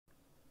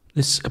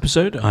This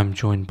episode, I'm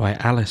joined by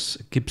Alice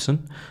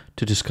Gibson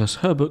to discuss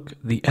her book,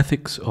 The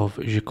Ethics of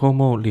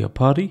Giacomo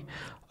Leopardi,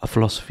 A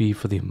Philosophy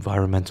for the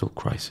Environmental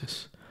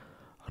Crisis.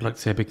 I'd like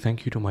to say a big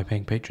thank you to my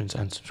paying patrons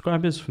and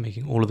subscribers for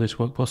making all of this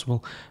work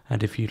possible,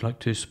 and if you'd like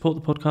to support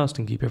the podcast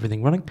and keep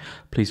everything running,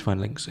 please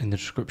find links in the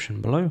description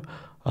below.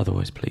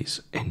 Otherwise,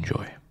 please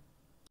enjoy.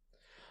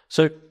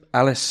 So,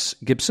 Alice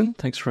Gibson,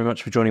 thanks very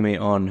much for joining me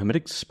on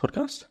Hermitix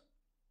podcast.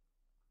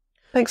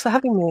 Thanks for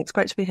having me. It's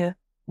great to be here.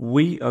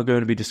 We are going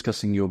to be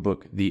discussing your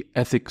book, The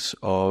Ethics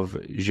of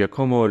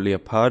Giacomo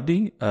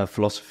Leopardi, A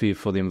Philosophy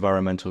for the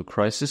Environmental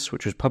Crisis,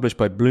 which was published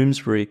by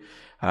Bloomsbury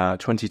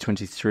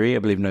 2023, I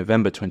believe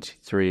November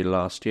 23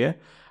 last year.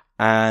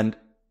 And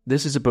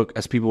this is a book,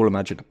 as people will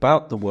imagine,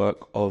 about the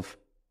work of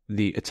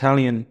the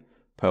Italian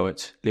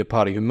poet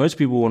Leopardi, who most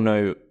people will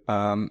know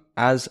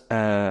as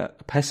a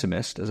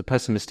pessimist, as a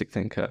pessimistic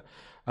thinker,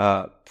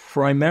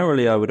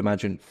 primarily, I would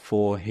imagine,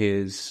 for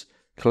his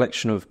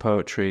collection of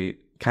poetry,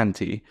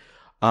 Canti.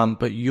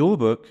 But your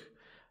book,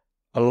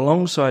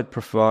 alongside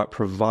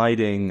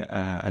providing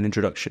an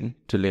introduction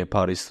to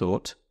Leopardi's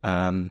thought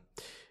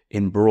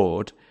in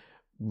broad,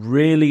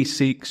 really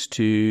seeks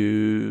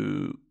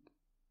to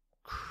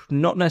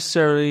not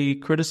necessarily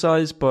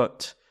criticize,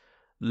 but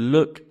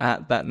look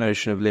at that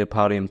notion of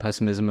Leopardian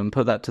pessimism and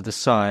put that to the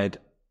side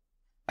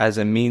as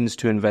a means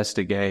to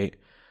investigate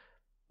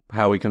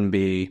how we can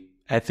be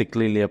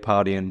ethically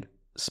Leopardian,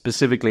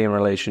 specifically in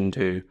relation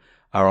to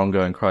our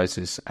ongoing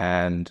crisis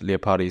and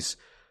Leopardi's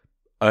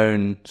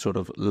own sort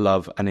of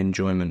love and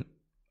enjoyment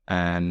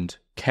and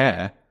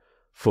care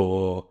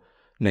for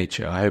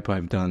nature. I hope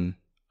I've done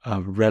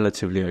a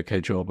relatively okay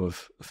job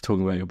of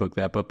talking about your book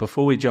there. But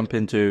before we jump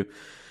into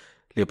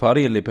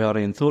Leopardi and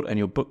Leopardian thought and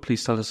your book,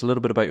 please tell us a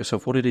little bit about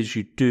yourself, what it is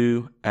you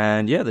do,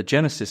 and the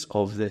genesis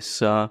of this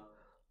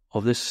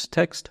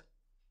text.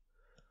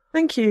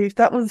 Thank you.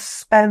 That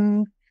was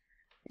you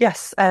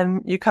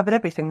covered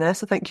everything there,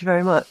 so thank you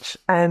very much.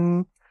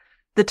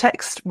 The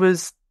text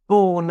was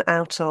born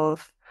out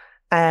of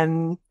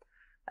a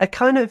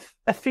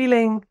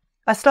feeling.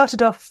 I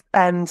started off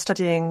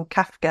studying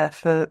Kafka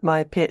for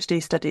my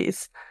PhD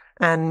studies,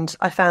 and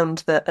I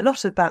found that a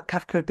lot about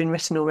Kafka had been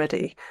written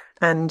already,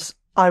 and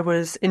I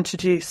was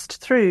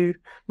introduced through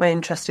my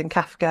interest in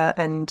Kafka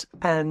and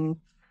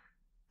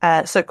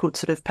so-called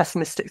sort of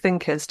pessimistic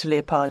thinkers to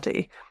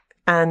Leopardi,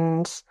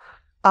 and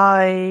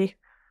I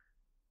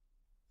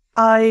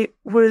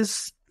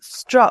was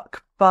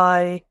struck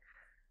by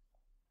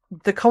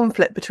the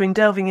conflict between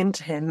delving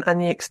into him and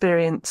the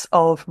experience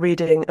of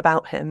reading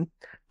about him,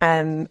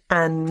 and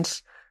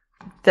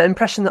the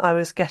impression that I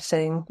was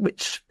getting,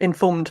 which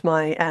informed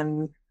my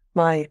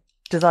my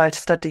desire to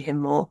study him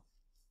more,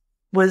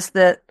 was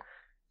that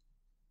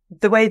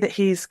the way that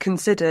he's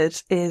considered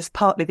is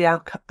partly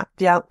the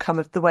outcome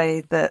of the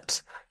way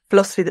that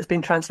philosophy that's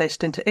been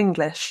translated into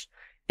English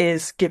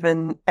is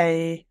given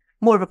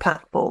more of a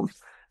platform.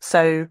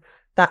 So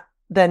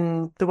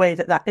then the way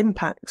that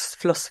impacts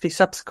philosophy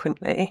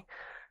subsequently,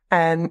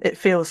 it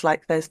feels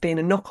like there's been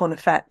a knock-on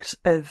effect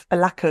of a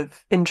lack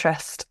of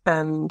interest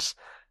and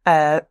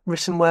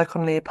written work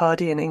on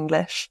Leopardi in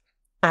English,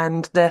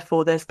 and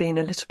therefore there's been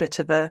a little bit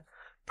of a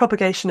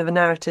propagation of a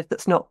narrative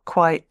that's not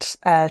quite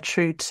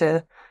true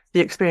to the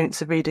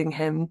experience of reading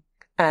him,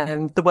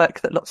 the work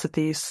that lots of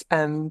these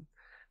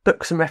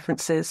books and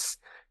references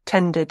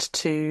tended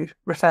to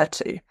refer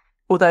to.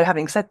 Although,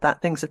 having said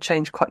that, things have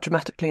changed quite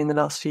dramatically in the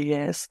last few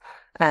years.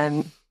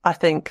 I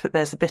think that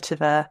there's a bit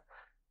of a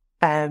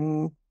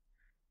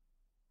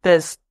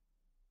there's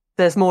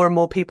more and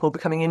more people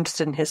becoming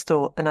interested in his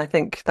thought, and I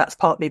think that's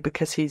partly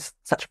because he's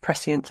such a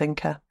prescient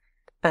thinker.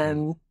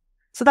 So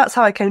that's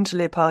how I came to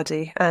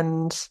Leopardi,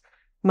 and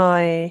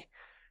my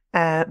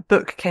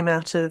book came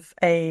out of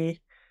a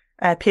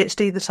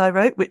PhD that I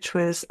wrote, which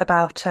was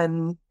about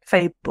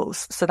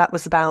fables. So that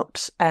was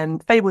about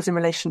fables in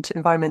relation to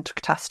environmental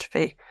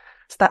catastrophe.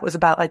 So that was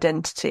about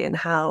identity and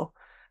how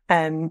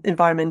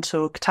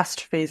environmental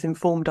catastrophes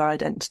informed our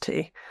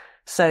identity.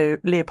 So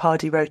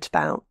Leopardi wrote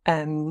about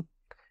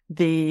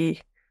the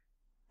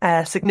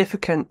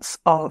significance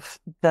of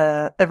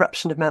the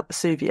eruption of Mount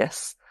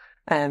Vesuvius.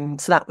 So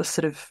that was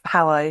sort of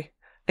how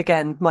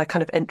my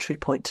kind of entry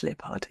point to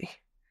Leopardi.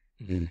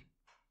 Mm.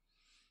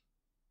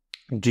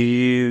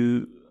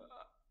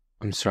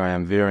 I'm sorry,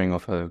 I'm veering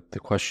off the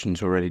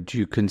questions already. Do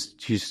you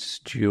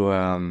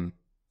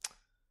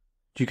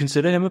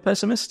consider him a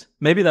pessimist?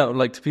 Maybe that,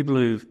 like, to people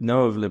who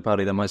know of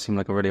Leopardi, that might seem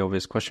like a really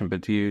obvious question,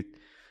 but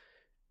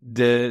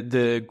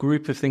the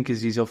group of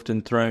thinkers he's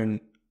often thrown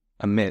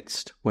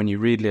amidst, when you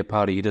read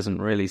Leopardi, he doesn't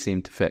really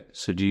seem to fit.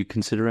 So do you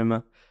consider him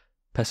a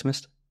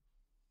pessimist?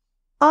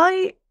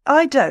 I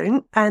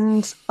don't,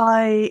 and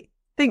I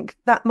think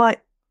that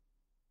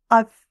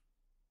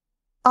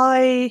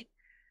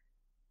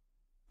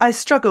I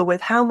struggle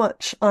with how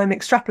much I'm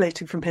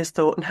extrapolating from his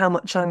thought and how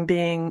much I'm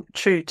being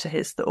true to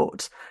his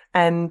thought.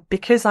 And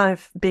because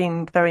I've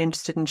been very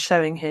interested in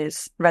showing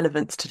his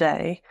relevance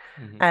today,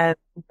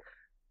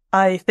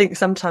 I think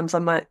sometimes I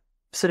might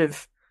sort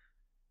of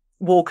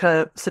walk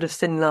a sort of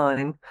thin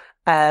line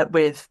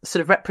with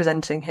sort of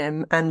representing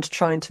him and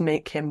trying to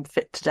make him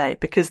fit today,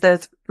 because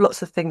there's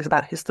lots of things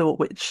about his thought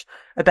which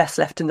are best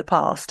left in the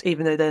past,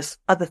 even though there's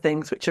other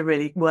things which are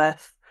really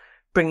worth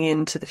bringing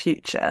into the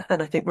future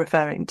and I think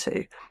referring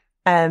to.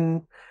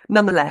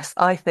 Nonetheless,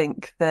 I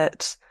think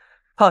that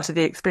part of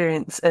the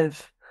experience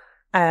of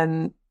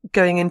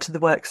going into the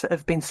works that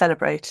have been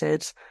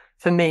celebrated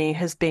for me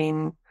has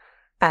been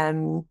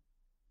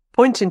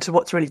pointing to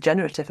what's really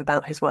generative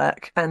about his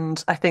work.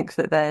 And I think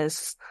that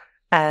there's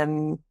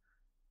there's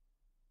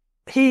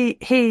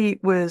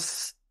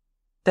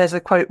a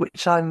quote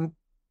which I'm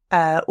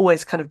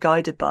always kind of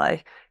guided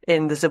by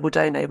in the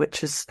Zibaldone,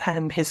 which is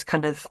his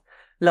kind of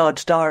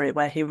large diary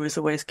where he was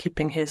always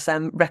keeping his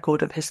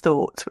record of his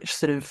thoughts, which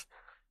sort of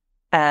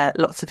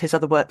lots of his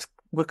other works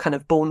were kind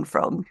of born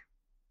from.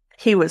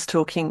 He was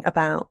talking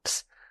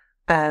about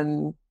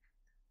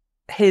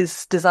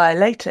his desire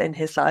later in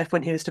his life,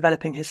 when he was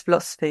developing his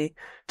philosophy,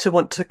 to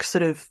want to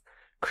sort of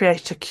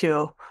create a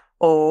cure.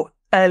 Or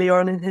earlier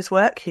on in his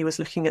work, he was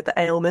looking at the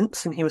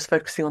ailments and he was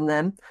focusing on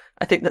them.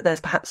 I think that there's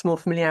perhaps more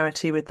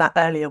familiarity with that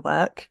earlier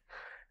work.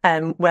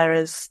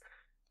 Whereas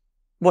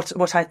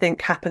what I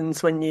think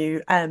happens when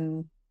you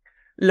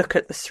look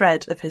at the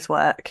thread of his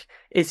work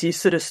is you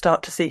sort of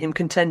start to see him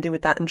contending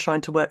with that and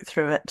trying to work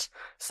through it.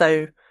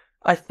 So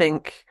I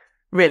think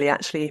really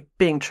actually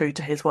being true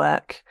to his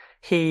work,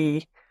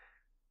 he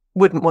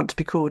wouldn't want to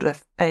be called a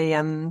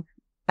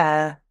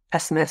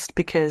pessimist,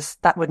 because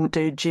that wouldn't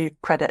do due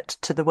credit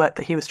to the work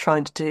that he was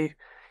trying to do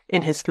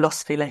in his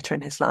philosophy later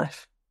in his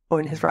life or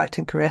in his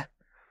writing career.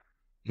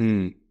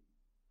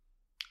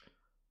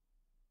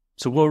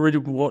 So what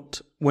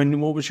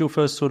was your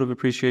first sort of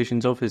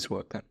appreciations of his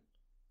work then?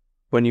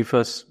 When you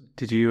first,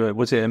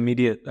 was it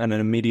an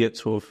immediate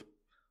sort of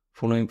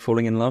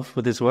falling in love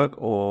with his work,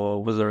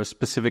 or was there a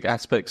specific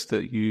aspects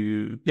that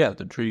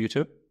drew you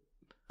to it?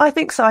 I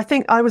think so. I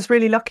think I was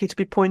really lucky to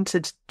be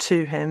pointed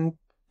to him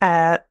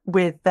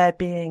with there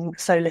being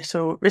so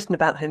little written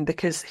about him,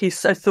 because he's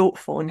so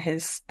thoughtful and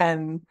his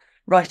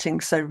writing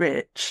so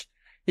rich.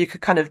 You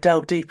could kind of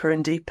delve deeper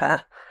and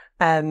deeper.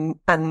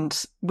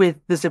 And with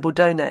the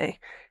Zibaldone,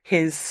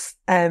 his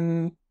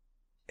kind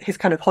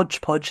of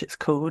hodgepodge, it's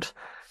called,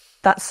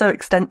 that's so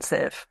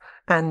extensive,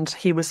 and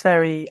he was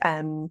very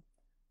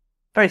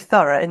very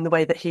thorough in the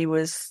way that he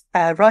was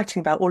writing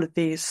about all of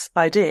these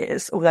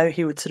ideas. Although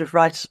he would sort of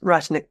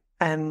writing it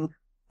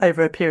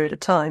over a period of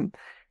time,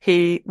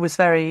 he was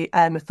very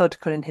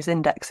methodical in his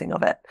indexing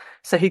of it.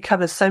 So he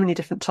covers so many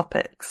different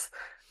topics,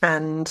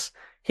 and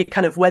he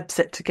kind of webs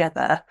it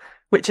together,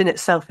 which in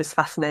itself is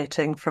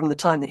fascinating. From the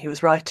time that he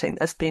was writing,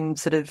 there's been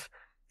sort of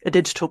a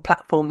digital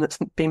platform that's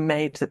been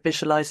made that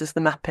visualizes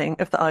the mapping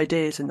of the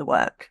ideas in the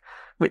work,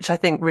 which I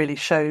think really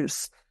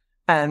shows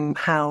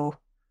how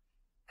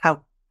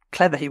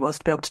clever he was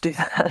to be able to do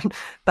that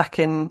back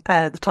in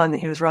the time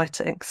that he was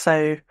writing.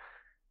 So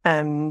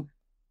I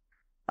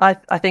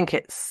think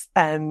it's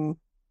the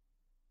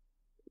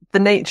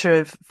nature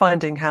of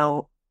finding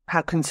how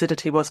considered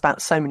he was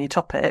about so many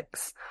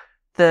topics,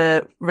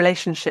 the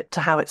relationship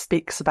to how it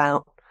speaks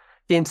about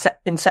the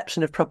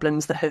inception of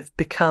problems that have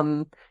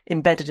become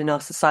embedded in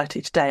our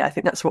society today. I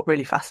think that's what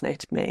really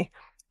fascinated me.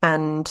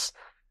 And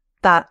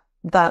that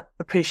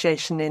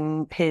appreciation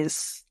in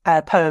his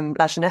poem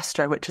La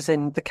Ginestra, which is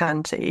in the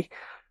Canti,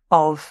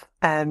 of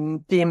the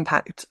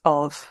impact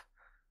of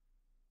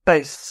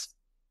both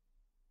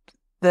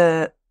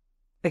the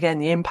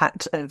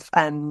impact of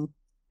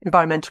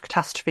environmental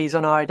catastrophes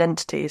on our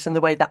identities and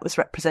the way that was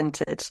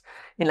represented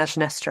in La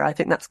Ginestra. I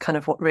think that's kind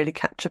of what really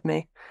captured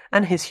me,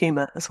 and his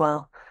humour as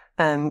well,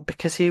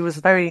 because he was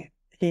very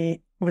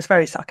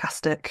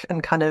sarcastic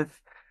and kind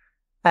of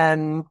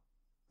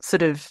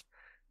sort of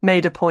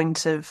made a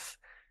point of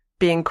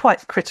being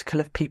quite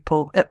critical of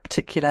people at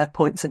particular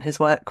points in his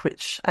work,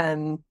 which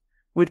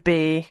would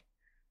be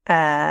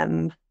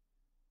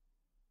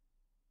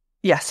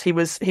yes, he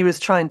was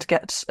trying to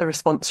get a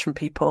response from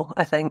people,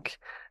 I think,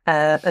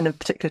 and a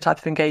particular type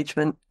of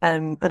engagement,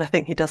 and I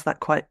think he does that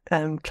quite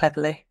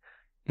cleverly.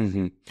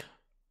 Mm-hmm.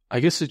 I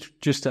guess it's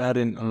just to add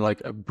in like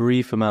a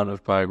brief amount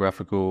of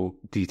biographical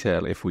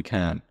detail, if we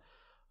can.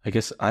 I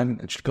guess I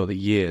haven't actually got the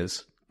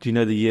years. Do you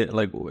know the year,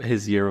 like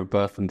his year of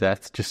birth and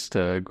death, just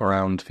to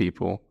ground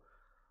people?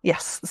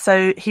 Yes.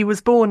 So he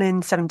was born in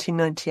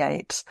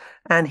 1798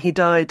 and he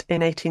died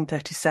in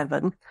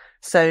 1837.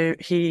 So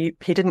he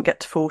didn't get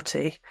to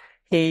 40.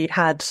 He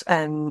had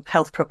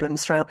health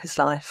problems throughout his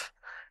life,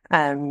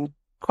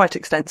 quite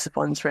extensive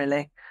ones,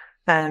 really.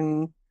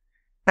 And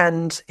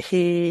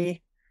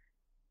he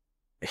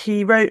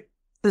wrote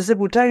the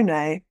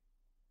Zibaldone.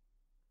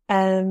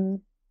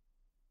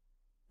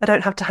 I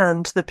don't have to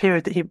hand the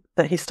period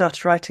that he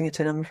started writing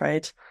it in, I'm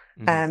afraid.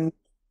 Mm.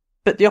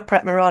 But the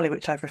Operette Morale,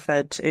 which I've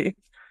referred to,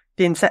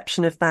 the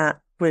inception of that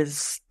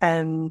was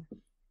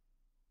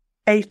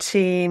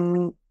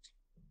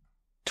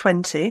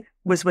 1820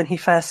 was when he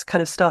first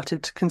kind of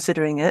started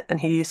considering it, and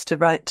he used to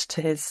write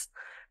to his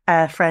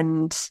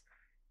friend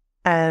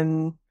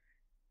Pietro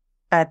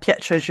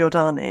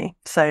Giordani.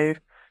 So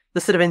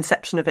the sort of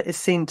inception of it is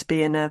seen to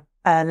be in a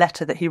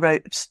letter that he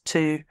wrote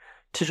to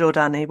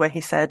Giordani, where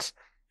he said,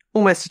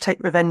 "Almost to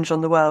take revenge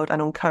on the world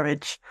and on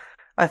courage,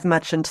 I've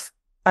imagined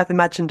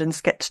and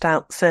sketched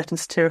out certain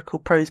satirical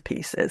prose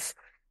pieces,"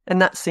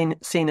 and that's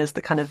seen as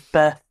the kind of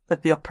birth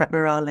of the operette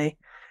morale.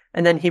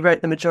 And then he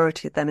wrote the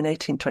majority of them in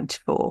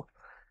 1824.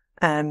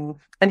 And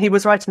he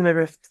was writing them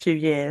over a few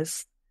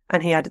years,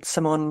 and he added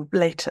some on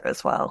later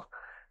as well.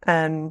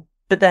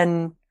 But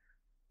then,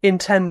 in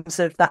terms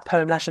of that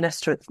poem La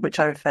Ginestra, which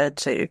I referred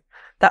to,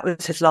 that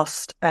was his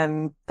last.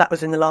 That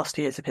was in the last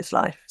years of his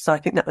life. So I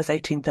think that was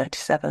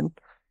 1837,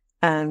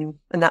 and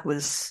that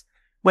was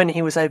when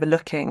he was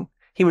overlooking.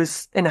 He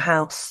was in a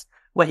house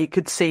where he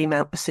could see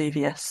Mount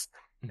Vesuvius,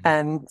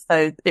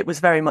 so it was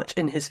very much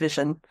in his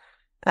vision,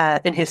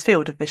 in his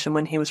field of vision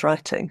when he was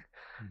writing.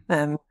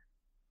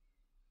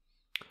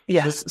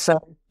 Yes,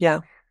 so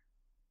yeah.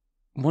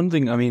 One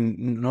thing, I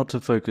mean, not to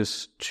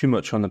focus too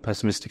much on the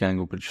pessimistic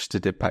angle, but just to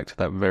dip back to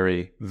that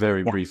very,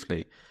 very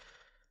briefly.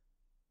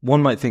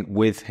 One might think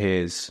with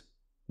his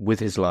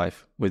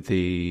life, with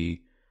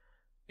the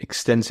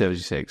extensive, as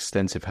you say,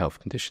 extensive health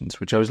conditions,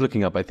 which I was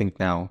looking up, I think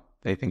now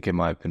they think it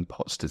might have been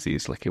Pott's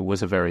disease. Like, it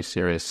was a very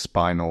serious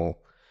spinal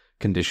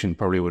condition,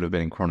 probably would have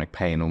been in chronic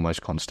pain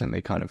almost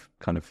constantly kind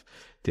of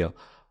deal.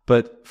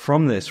 But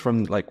from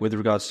like with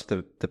regards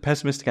to the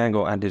pessimistic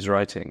angle and his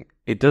writing,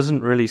 it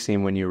doesn't really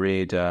seem when you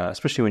read,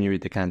 especially when you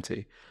read the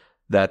Canti,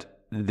 that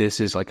this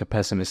is like a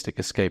pessimistic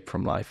escape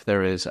from life.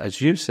 There is,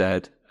 as you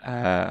said,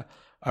 a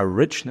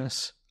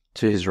richness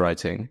to his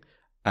writing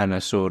and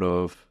a sort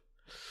of,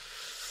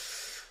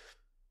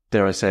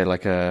 dare I say,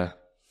 like a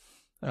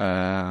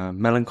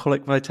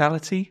melancholic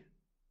vitality.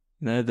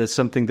 You know, there's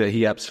something that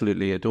he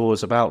absolutely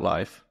adores about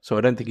life. So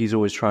I don't think he's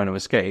always trying to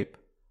escape,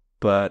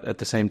 but at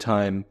the same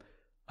time,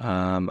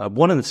 at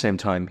one and the same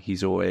time,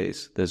 there's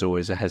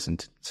always a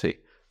hesitancy.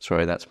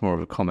 Sorry, that's more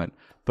of a comment.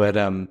 But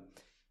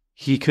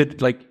he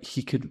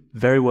could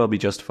very well be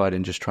justified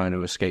in just trying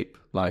to escape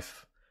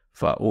life,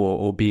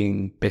 or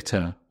being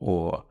bitter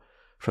or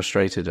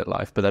frustrated at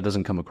life. But that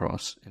doesn't come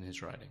across in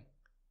his writing.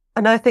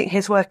 And I think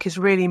his work is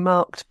really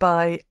marked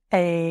by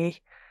a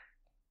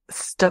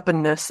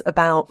stubbornness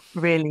about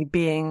really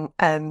being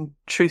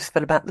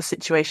truthful about the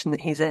situation that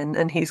he's in,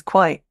 and he's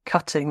quite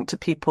cutting to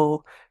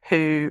people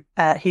who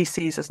he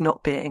sees as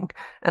not being.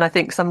 And I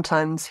think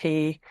sometimes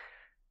he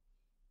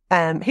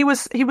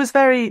was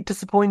very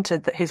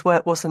disappointed that his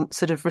work wasn't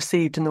sort of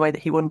received in the way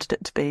that he wanted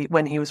it to be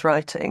when he was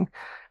writing,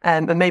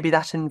 and maybe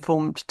that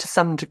informed to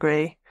some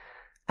degree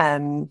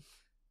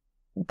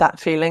that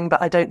feeling.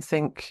 But I don't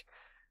think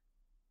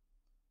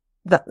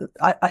that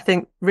I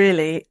think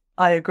really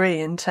I agree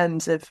in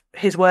terms of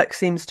his work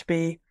seems to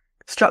be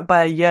struck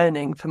by a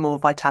yearning for more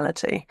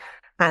vitality,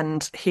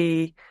 and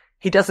he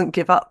doesn't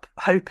give up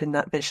hope in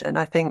that vision.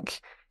 I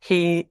think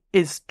he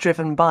is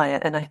driven by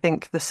it, and I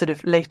think the sort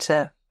of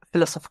later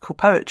philosophical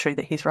poetry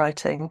that he's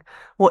writing,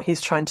 what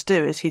he's trying to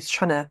do is he's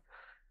trying to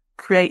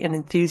create an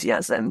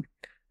enthusiasm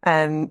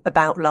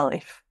about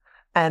life,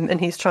 and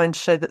he's trying to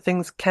show that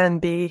things can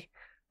be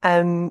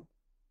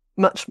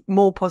much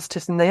more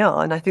positive than they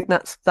are. And I think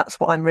that's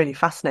what I'm really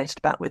fascinated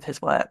about with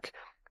his work.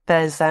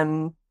 There's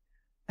I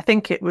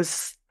think it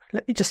was,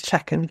 let me just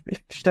check, and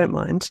if you don't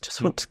mind,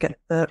 just want to get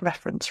the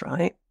reference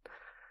right.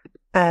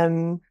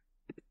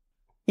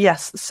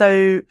 Yes,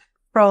 so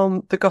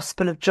from the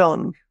Gospel of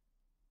John,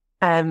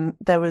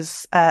 there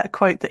was a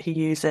quote that he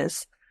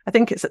uses. I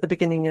think it's at the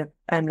beginning of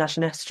La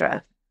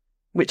Ginestra,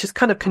 which is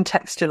kind of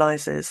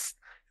contextualizes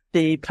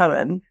the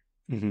poem.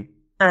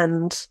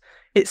 And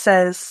it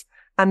says,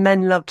 "And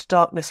men loved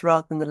darkness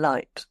rather than the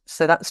light."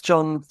 So that's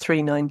John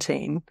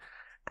 3:19,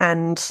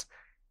 and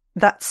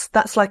that's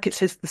like it's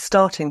the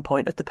starting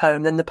point of the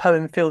poem. Then the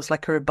poem feels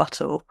like a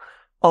rebuttal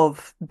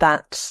of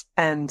that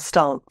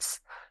stance.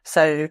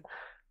 So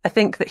I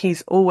think that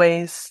he's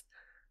always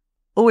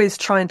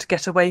trying to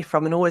get away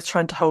from and always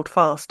trying to hold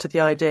fast to the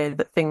idea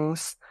that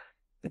things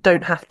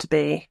don't have to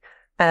be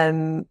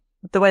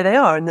the way they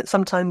are, and that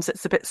sometimes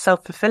it's a bit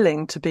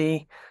self-fulfilling to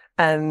be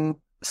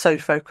so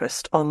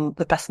focused on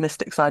the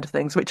pessimistic side of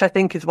things, which I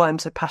think is why I'm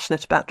so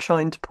passionate about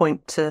trying to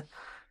point to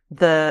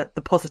the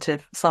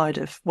positive side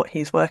of what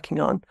he's working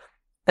on.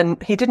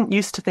 And he didn't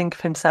used to think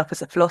of himself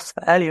as a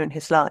philosopher earlier in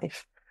his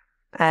life.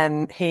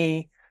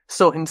 He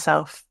saw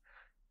himself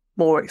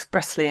more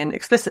expressly and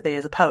explicitly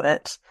as a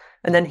poet.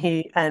 And then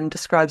he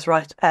describes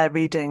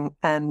reading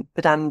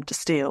Madame de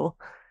Staël,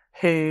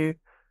 who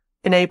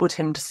enabled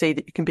him to see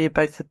that you can be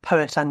both a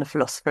poet and a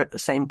philosopher at the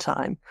same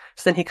time.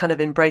 So then he kind of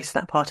embraced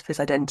that part of his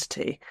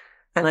identity.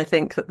 And I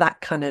think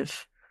that kind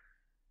of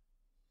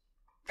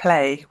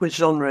play with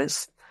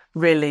genres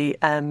really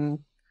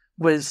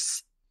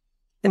was,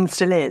 and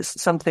still is,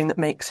 something that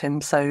makes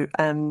him so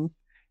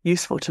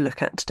useful to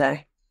look at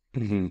today.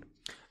 Mm-hmm.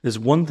 There's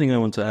one thing I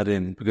want to add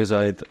in, because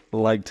I'd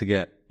like to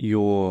get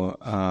your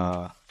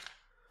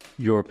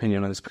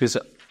opinion on this, because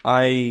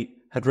I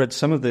had read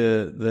some of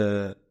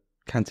the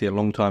Canti a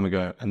long time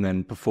ago, and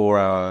then before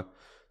our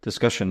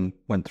discussion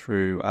went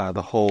through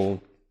the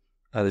whole,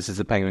 this is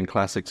the Penguin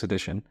Classics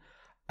edition,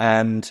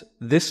 and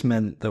this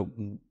meant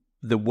that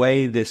the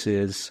way this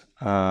is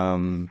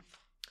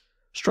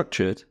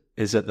structured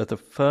is that the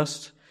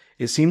first,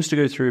 it seems to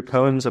go through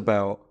poems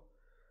about,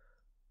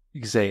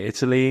 you could say,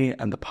 Italy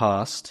and the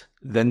past,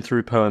 then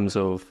through poems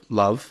of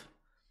love,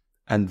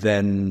 and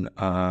then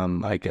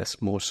I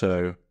guess more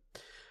so,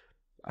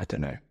 I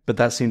don't know, but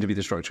that seemed to be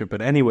the structure.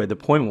 But anyway, the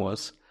point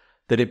was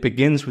that it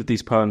begins with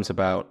these poems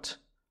about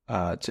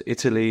to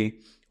Italy,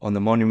 on the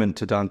monument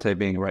to Dante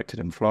being erected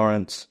in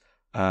Florence,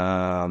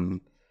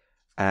 and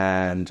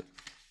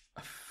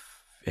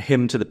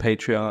hymn to the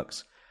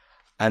patriarchs.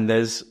 And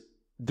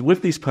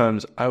with these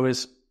poems,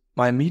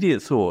 my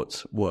immediate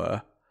thoughts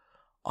were,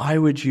 I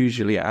would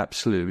usually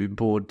absolutely be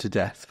bored to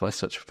death by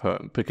such a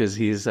poem, because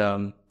he's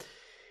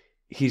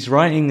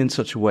writing in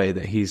such a way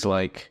that he's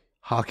like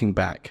harking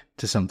back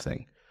to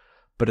something.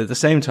 But at the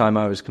same time,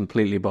 I was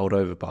completely bowled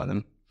over by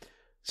them.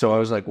 So I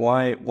was like,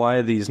 why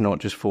are these not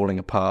just falling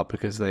apart?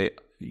 Because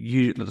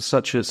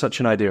such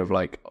an idea of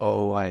like,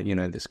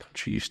 this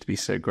country used to be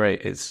so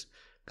great is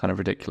kind of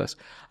ridiculous.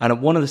 And at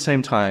one at the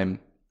same time,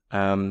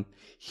 I'm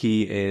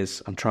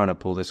trying to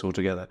pull this all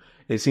together.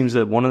 It seems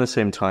that one at the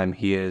same time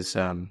he is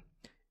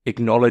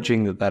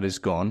acknowledging that is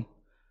gone,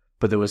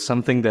 but there was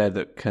something there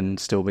that can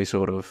still be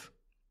sort of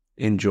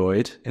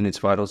enjoyed in its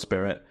vital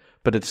spirit.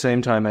 But at the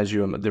same time,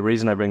 the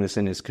reason I bring this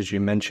in is because you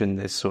mentioned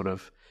this sort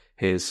of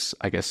his,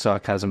 I guess,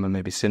 sarcasm and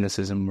maybe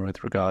cynicism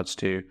with regards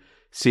to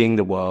seeing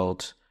the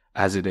world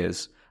as it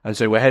is. And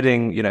so we're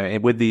heading,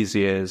 with these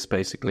years,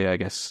 basically, I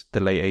guess, the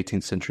late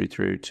 18th century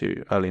through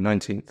to early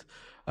 19th,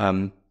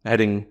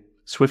 heading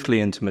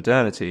swiftly into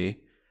modernity.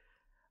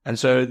 And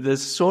so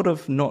there's sort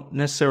of not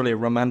necessarily a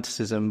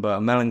romanticism, but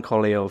a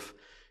melancholy of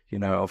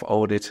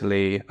old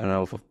Italy and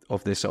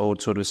of this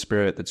old sort of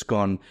spirit that's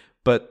gone.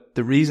 But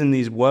the reason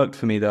these worked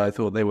for me, that I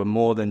thought they were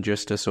more than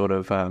just a sort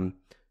of,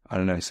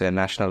 say a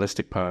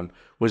nationalistic poem,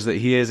 was that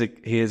he is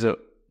a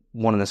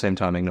one and the same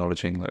time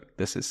acknowledging, look,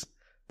 this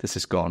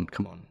is gone.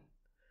 Come on.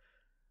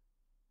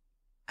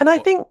 And I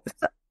think,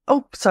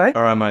 sorry.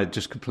 Or am I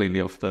just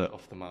completely off the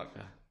mark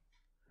there?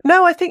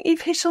 No, I think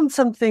you've hit on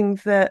something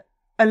that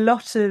a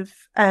lot of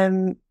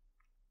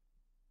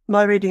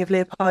my reading of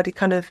Leopardi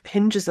kind of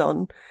hinges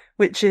on,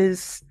 which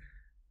is,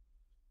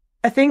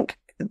 I think,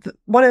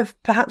 one of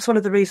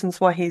the reasons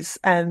why he's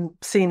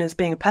seen as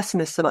being a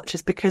pessimist so much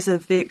is because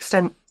of the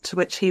extent to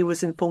which he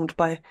was informed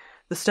by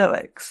the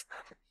Stoics.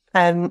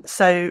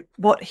 So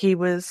what he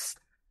was,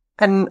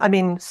 and I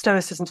mean,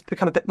 Stoicism's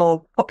become a bit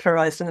more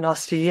popularized in the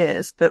last few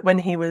years, but when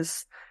he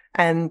was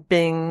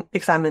being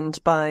examined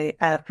by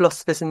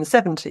philosophers in the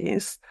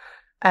 70s,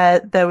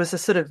 there was a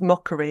sort of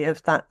mockery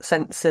of that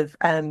sense of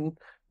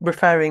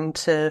referring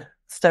to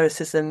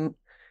Stoicism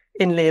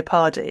in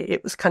Leopardi.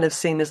 It was kind of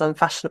seen as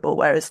unfashionable,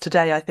 whereas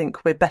today I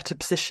think we're better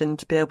positioned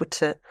to be able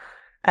to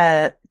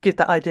give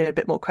that idea a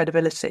bit more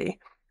credibility.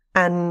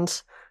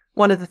 And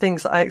one of the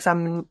things that I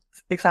examine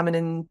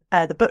in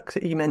the book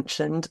that you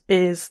mentioned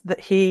is that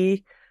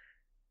he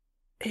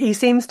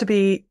seems to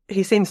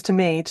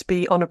me to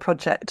be on a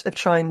project of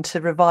trying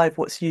to revive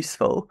what's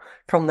useful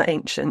from the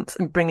ancients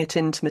and bring it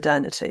into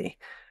modernity.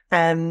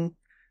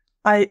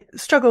 I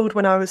struggled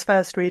when I was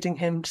first reading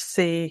him to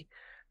see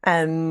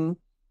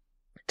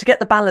to get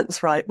the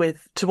balance right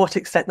with to what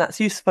extent that's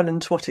useful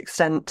and to what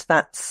extent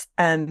that's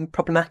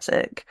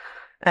problematic.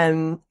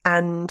 And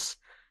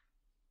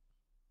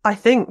I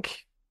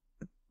think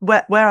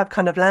where I've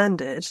kind of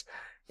landed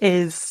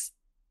is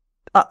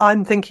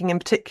I'm thinking in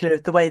particular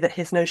of the way that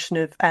his notion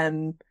of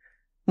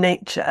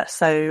nature.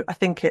 So I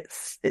think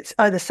it's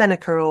either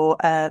Seneca or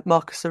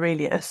Marcus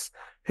Aurelius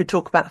who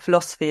talk about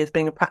philosophy as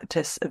being a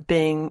practice of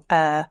being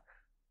at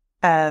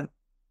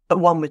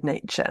one with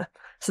nature.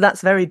 So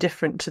that's very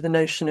different to the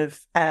notion of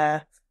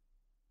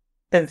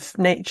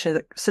nature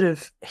that sort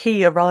of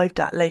he arrived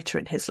at later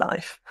in his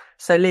life.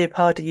 So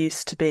Leopardi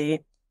used to be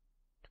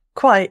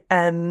quite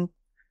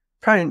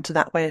prone to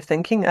that way of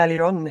thinking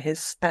earlier on in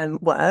his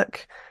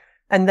work.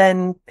 And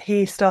then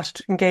he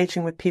started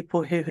engaging with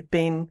people who had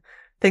been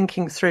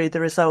thinking through the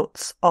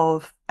results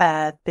of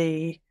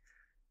the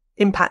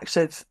impact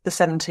of the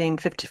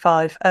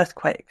 1755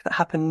 earthquake that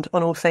happened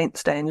on All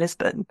Saints' Day in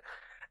Lisbon.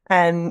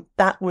 And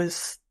that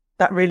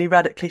really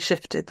radically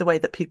shifted the way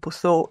that people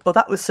thought. Or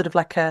that was sort of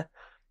like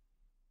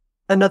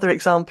another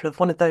example of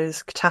one of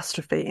those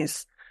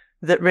catastrophes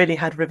that really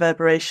had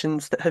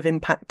reverberations that have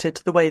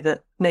impacted the way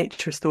that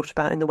nature is thought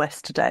about in the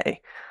West today.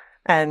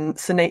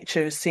 So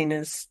nature is seen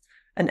as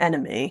an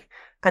enemy.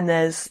 And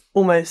there's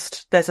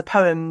a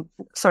poem,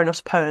 sorry, not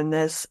a poem,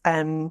 there's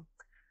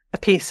a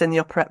piece in the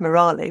operette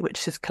Morale,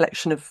 which is a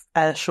collection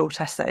of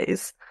short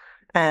essays,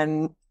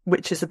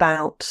 which is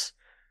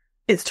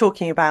it's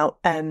talking about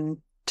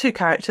two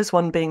characters,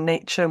 one being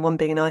nature and one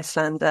being an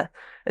Icelander,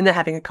 and they're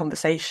having a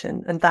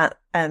conversation. And that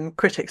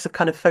critics have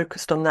kind of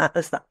focused on that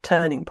as that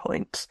turning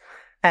point.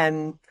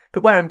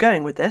 But where I'm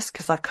going with this,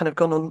 because I've kind of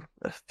gone on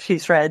a few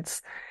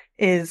threads,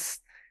 is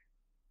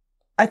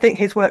I think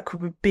his work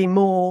would be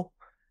more,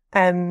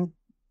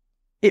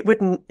 it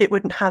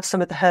wouldn't have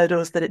some of the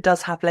hurdles that it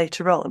does have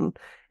later on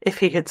if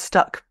he had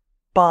stuck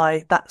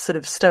by that sort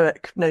of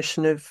Stoic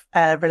notion of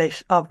our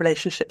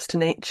relationships to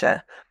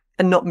nature,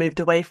 and not moved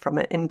away from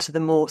it into the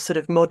more sort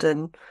of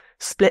modern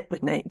split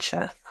with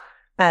nature.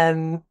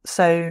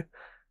 So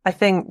I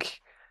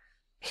think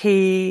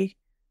he's.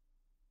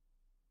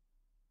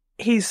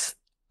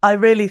 I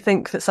really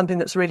think that something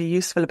that's really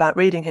useful about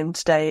reading him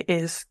today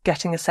is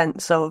getting a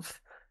sense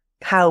of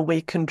how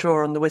we can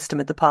draw on the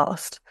wisdom of the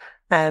past,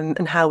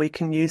 and how we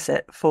can use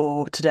it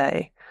for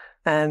today.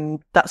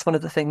 That's one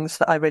of the things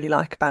that I really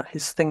like about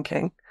his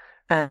thinking.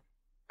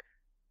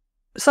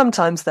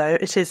 Sometimes, though,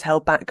 it is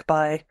held back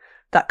by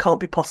that can't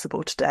be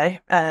possible today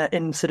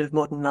in sort of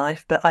modern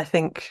life. But I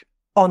think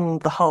on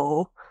the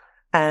whole,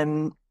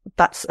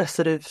 that's a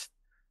sort of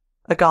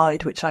a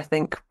guide which I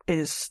think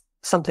is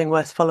something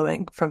worth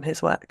following from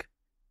his work.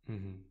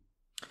 Mm-hmm.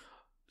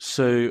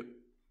 So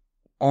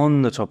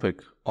on the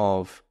topic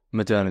of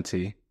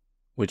modernity,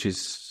 which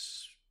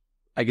is,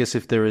 I guess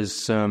if there is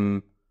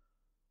some,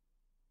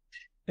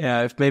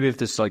 if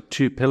there's like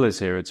two pillars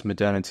here, it's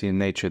modernity and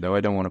nature, though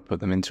I don't want to put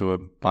them into a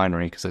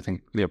binary because I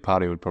think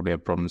Leopardi would probably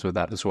have problems with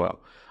that as well.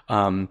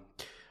 But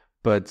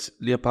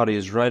Leopardi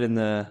is right in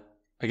the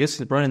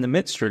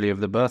midst really of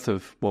the birth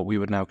of what we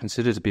would now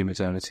consider to be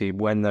modernity,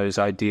 when those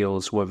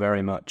ideals were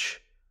very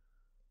much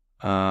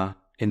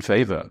in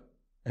favor.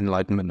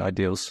 Enlightenment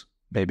ideals,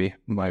 maybe.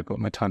 I got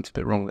my times a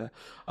bit wrong there.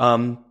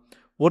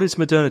 What is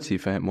modernity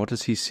for him? What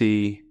does he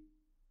see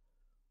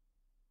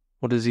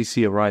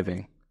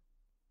arriving?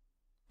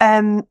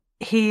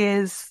 He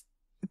is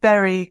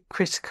very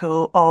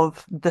critical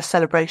of the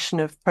celebration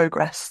of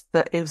progress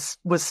that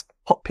was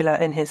popular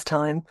in his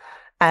time.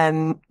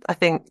 I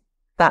think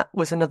that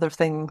was another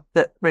thing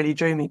that really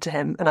drew me to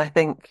him, and I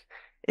think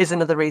is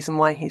another reason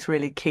why he's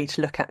really key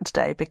to look at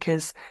today,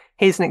 because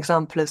he's an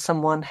example of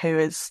someone who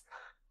is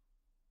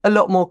a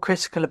lot more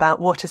critical about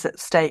what is at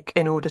stake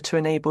in order to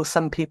enable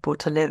some people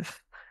to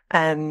live,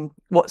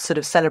 what's sort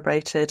of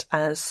celebrated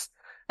as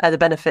the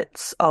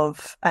benefits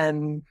of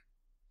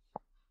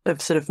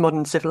sort of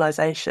modern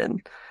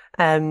civilization.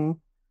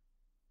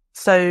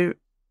 So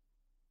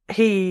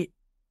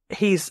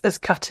he's as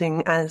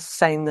cutting as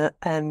saying that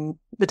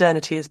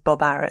modernity is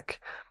barbaric.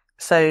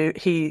 So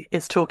he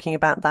is talking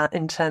about that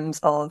in terms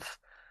of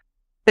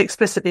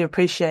explicitly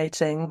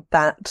appreciating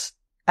that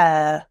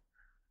that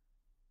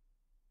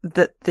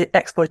the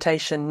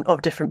exploitation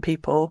of different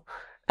people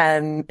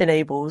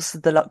enables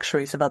the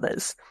luxuries of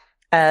others.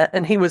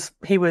 And he was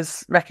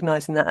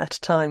recognizing that at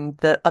a time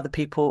that other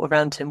people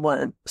around him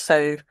weren't.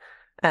 So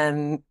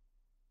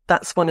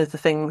that's one of the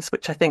things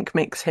which I think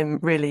makes him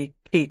really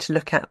key to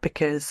look at,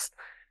 because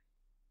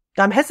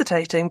I'm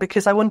hesitating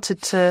because I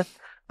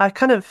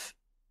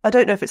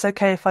don't know if it's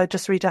okay if I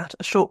just read out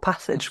a short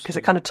passage, because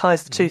it kind of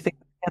ties the two things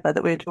together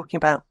that we were talking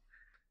about.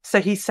 So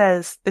he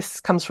says,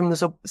 this comes from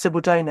the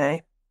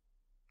Zibaldone,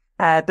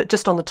 but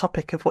just on the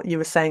topic of what you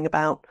were saying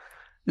about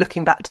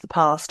looking back to the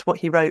past, what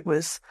he wrote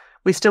was,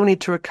 we still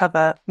need to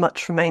recover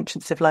much from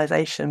ancient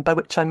civilization, by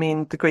which I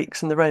mean the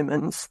Greeks and the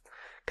Romans.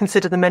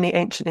 Consider the many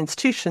ancient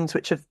institutions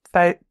which have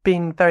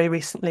very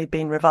recently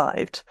been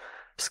revived.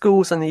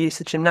 Schools and the use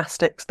of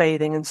gymnastics,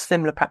 bathing and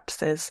similar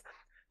practices.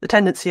 The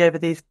tendency over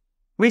these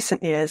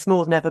recent years,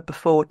 more than ever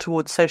before,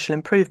 towards social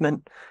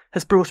improvement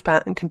has brought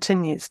about, and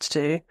continues to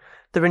do,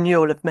 the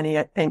renewal of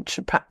many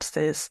ancient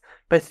practices,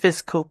 both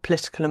physical,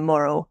 political and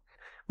moral,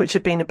 which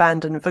have been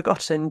abandoned and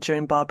forgotten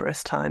during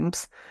barbarous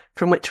times,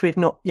 from which we've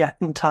not yet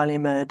entirely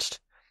emerged.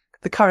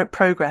 The current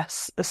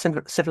progress of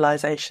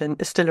civilization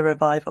is still a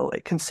revival.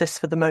 It consists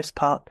for the most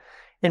part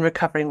in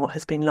recovering what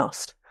has been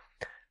lost.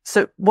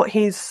 So what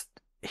he's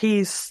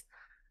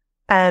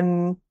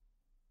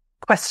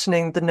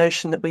questioning the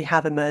notion that we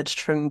have emerged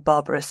from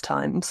barbarous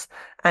times,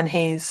 and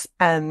he's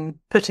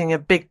putting a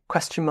big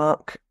question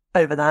mark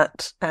over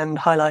that, and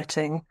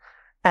highlighting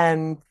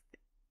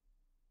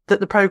that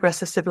the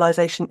progress of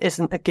civilization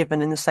isn't a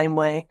given in the same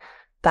way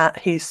that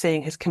he's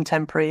seeing his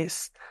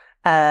contemporaries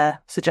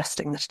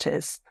suggesting that it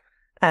is.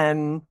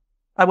 I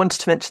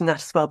wanted to mention that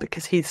as well,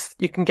 because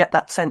you can get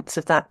that sense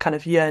of that kind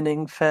of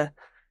yearning for,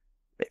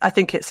 I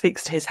think it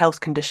speaks to his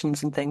health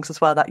conditions and things as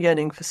well, that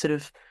yearning for sort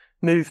of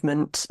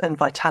movement and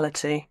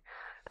vitality.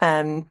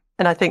 And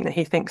I think that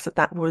he thinks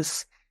that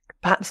was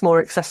perhaps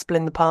more accessible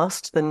in the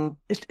past than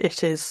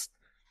it is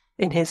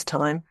in his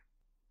time.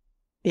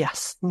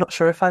 Yes, I'm not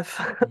sure if I've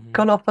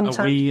gone off on a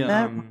tangent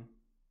there.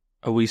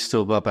 Are we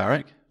still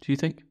barbaric, do you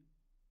think?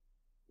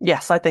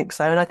 Yes, I think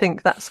so. And I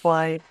think that's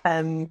why,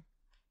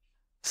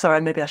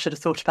 sorry, maybe I should have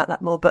thought about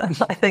that more, but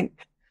I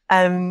think,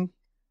 I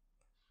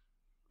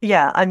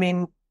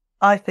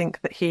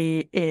think that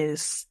he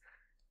is,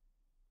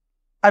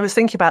 I was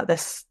thinking about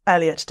this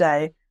earlier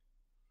today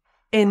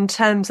in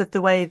terms of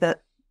the way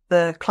that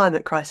the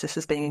climate crisis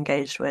is being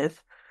engaged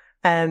with,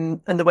 and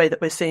the way that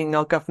we're seeing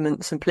our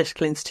governments and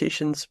political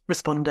institutions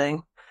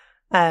responding.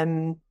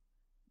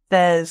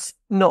 There's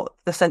not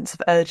the sense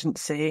of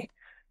urgency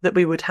that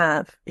we would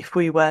have if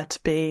we were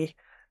to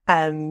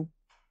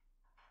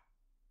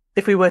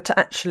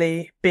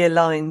actually be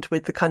aligned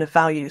with the kind of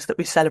values that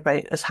we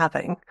celebrate as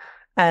having.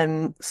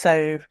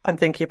 So I'm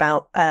thinking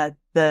about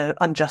the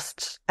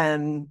unjust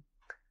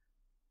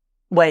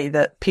way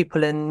that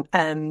people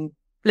in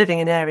living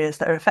in areas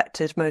that are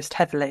affected most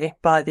heavily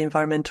by the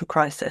environmental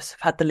crisis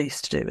have had the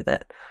least to do with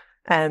it.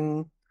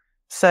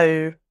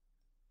 So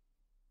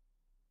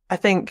I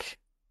think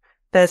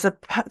there's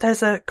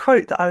a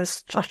quote that I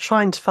was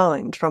trying to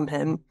find from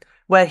him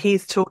where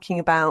he's talking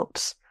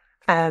about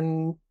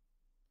in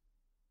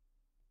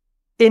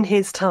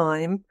his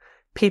time,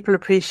 people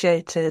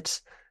appreciated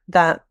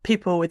that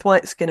people with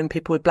white skin and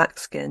people with black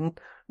skin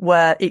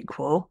were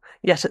equal,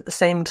 yet at the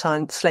same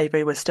time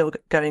slavery was still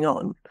going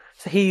on.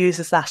 So he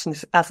uses that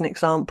as an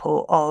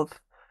example of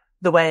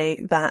the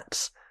way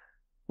that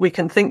we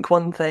can think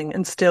one thing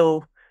and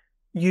still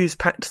use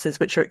practices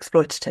which are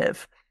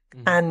exploitative.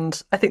 And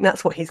I think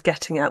that's what he's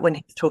getting at when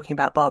he's talking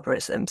about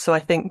barbarism. So I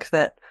think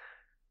that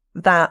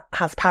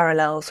has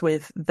parallels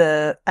with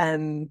the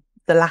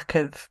lack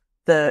of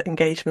the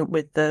engagement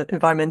with the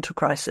environmental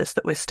crisis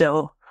that we're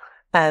still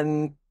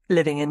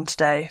living in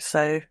today.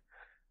 So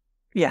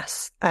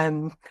yes,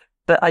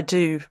 but I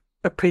do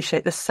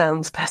appreciate this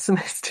sounds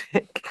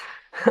pessimistic.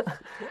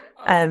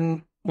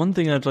 One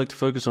thing I'd like to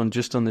focus on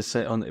just on this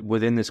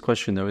within this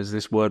question though is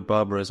this word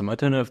barbarism. I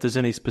don't know if there's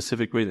any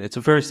specific reason. It's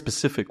a very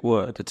specific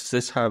word. Does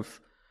this have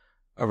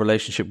a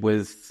relationship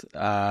with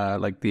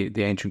like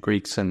the ancient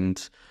Greeks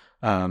and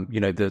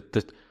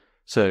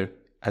so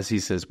as he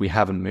says, we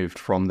haven't moved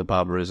from the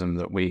barbarism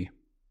that we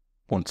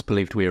once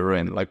believed we were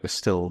in, like we're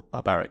still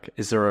barbaric.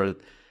 It's a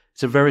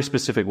very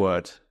specific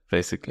word,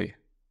 basically.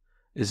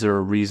 Is there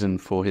a reason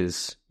for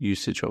his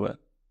usage of it?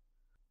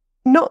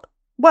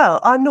 Well,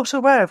 I'm not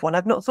aware of one.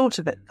 I've not thought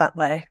of it that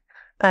way,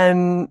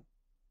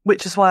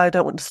 which is why I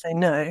don't want to say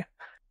no.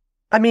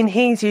 I mean,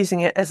 he's using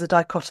it as a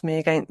dichotomy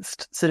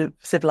against sort of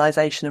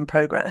civilization and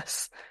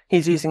progress.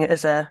 He's using it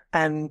as the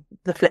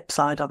flip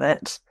side of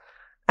it.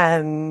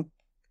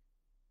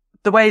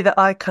 The way that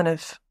I kind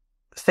of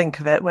think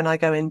of it when I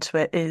go into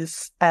it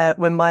is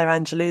when Maya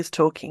Angelou's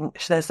talking,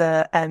 there's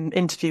a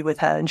interview with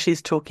her and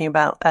she's talking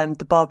about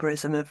the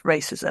barbarism of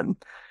racism.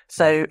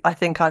 So I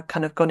think I've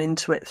kind of gone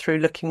into it through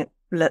looking at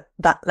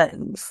that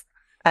lens,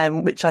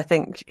 which I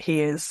think he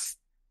is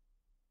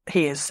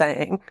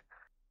saying.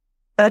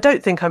 I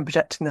don't think I'm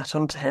projecting that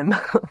onto him.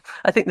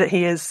 I think that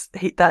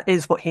that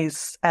is what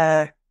he's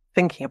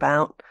thinking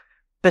about.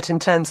 But in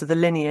terms of the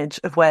lineage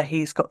of where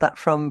he's got that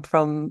from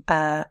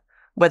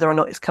whether or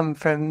not it's come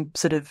from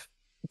sort of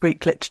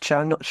Greek literature,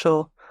 I'm not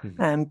sure.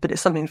 But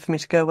it's something for me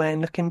to go away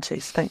and look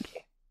into. So thank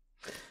you.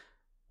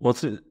 Well,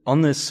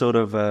 on this sort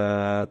of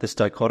this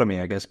dichotomy,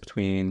 I guess,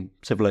 between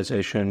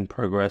civilization,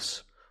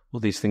 progress, all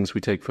these things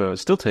we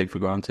still take for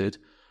granted,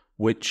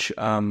 which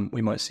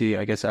we might see,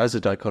 I guess, as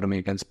a dichotomy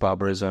against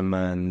barbarism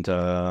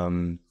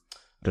and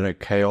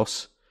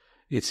chaos.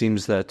 It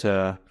seems that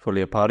for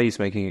Leopardi, he's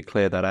making it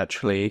clear that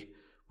actually,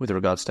 with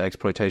regards to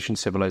exploitation,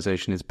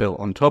 civilization is built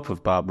on top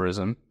of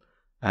barbarism,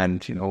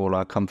 and all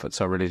our comforts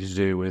are really to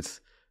do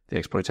with the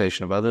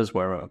exploitation of others.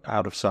 We're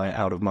out of sight,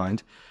 out of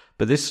mind.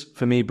 But this,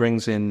 for me,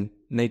 brings in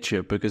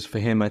nature, because for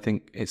him, I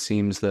think it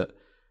seems that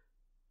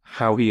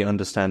how he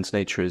understands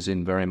nature is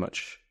in very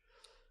much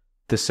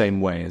the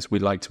same way as we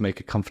like to make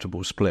a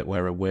comfortable split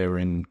where we're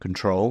in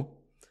control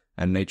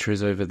and nature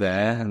is over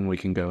there and we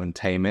can go and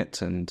tame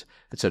it and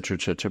etc.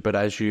 etc. But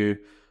as you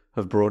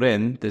have brought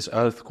in this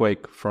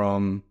earthquake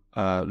from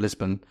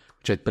Lisbon,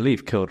 which I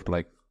believe killed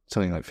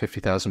something like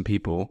 50,000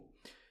 people,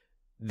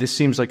 this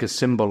seems like a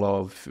symbol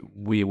of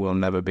we will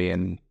never be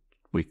in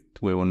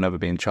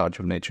charge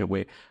of nature.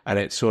 And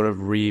it sort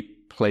of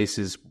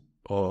replaces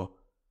or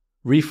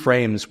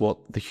reframes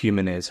what the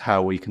human is,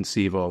 how we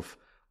conceive of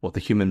what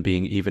the human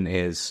being even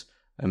is.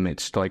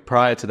 Amidst,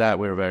 prior to that,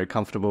 we were very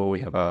comfortable.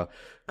 We have a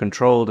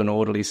controlled and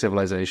orderly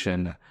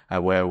civilization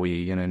where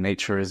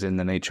nature is in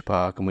the nature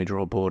park and we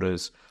draw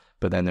borders.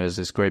 But then there's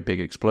this great big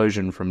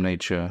explosion from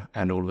nature,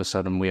 and all of a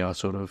sudden we are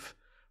sort of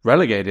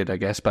relegated, I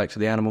guess, back to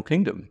the animal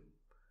kingdom.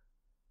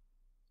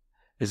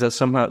 Is that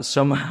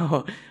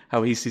somehow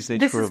how he sees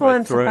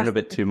nature? Thrown a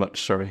bit too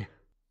much, sorry.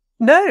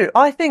 No,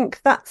 I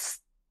think that's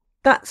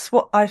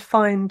what I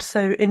find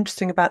so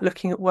interesting about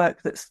looking at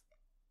work that's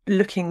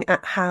looking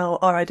at how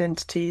our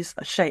identities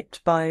are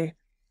shaped by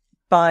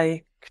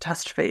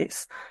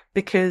catastrophes,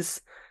 because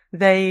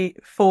they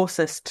force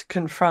us to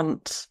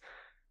confront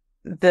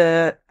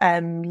the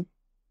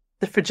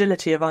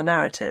fragility of our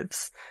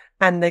narratives,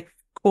 and they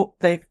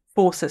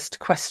force us to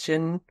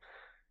question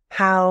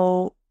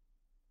how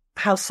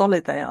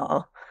solid they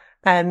are.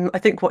 I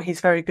think what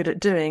he's very good at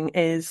doing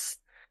is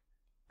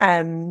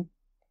showing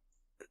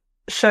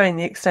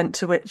the extent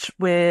to which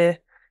we're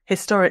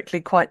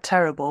historically quite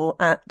terrible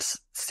at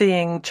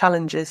seeing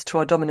challenges to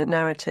our dominant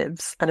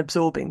narratives and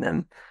absorbing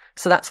them.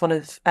 So that's one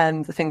of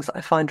the things that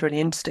I find really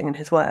interesting in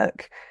his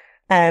work.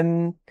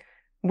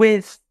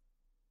 With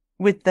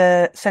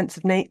the sense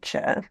of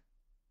nature,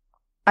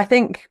 I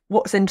think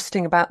what's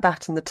interesting about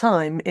that in the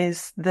time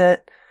is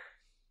that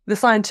the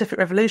scientific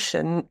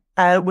revolution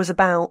was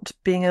about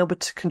being able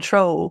to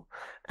control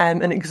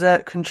and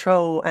exert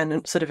control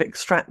and sort of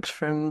extract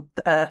from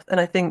the earth. And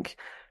I think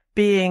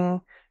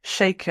being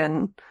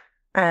shaken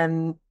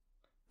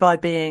by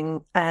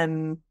being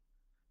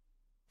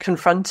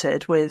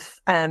confronted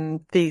with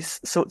these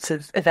sorts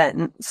of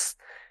events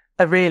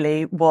are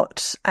really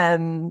what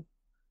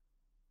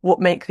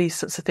make these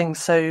sorts of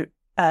things so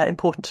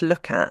important to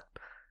look at.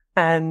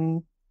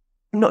 I'm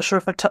not sure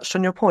if I've touched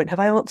on your point. Have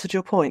I answered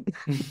your point?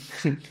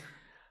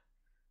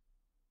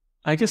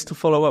 I guess to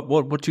follow up,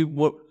 what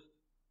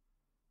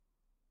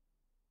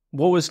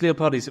was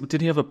Leopardi's?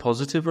 Did he have a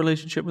positive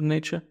relationship with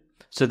nature?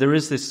 So there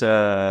is this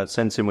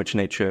sense in which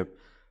nature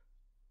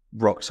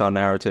rocks our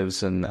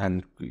narratives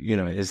and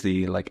is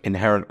the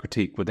inherent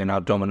critique within our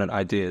dominant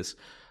ideas.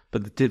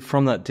 But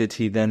did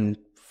he then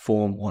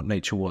form what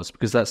nature was?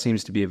 Because that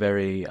seems to be a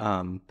very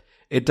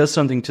it does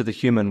something to the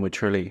human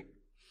which really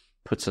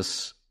puts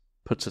us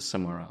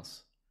somewhere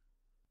else.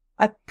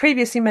 I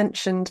previously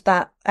mentioned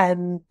that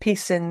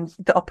piece in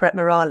the operette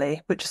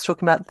Morale, which is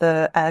talking about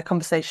the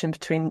conversation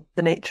between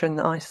the nature and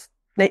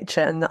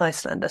the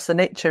Icelander. So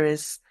nature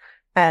is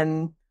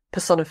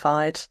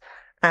personified,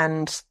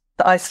 and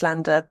the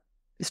Icelander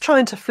is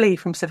trying to flee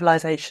from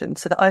civilization.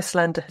 So the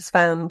Icelander has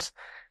found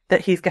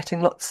that he's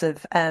getting lots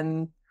of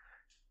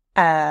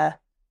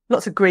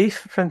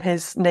grief from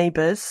his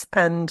neighbours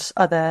and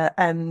other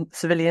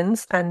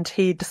civilians, and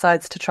he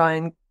decides to try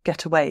and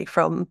get away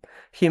from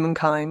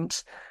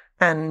humankind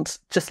and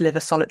just live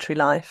a solitary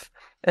life.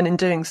 And in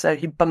doing so,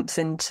 he bumps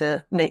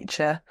into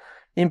nature,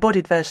 the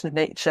embodied version of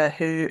nature,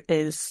 who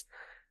is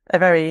a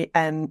very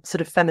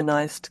sort of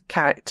feminized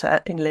character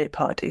in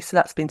Leopardi. So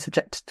that's been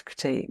subjected to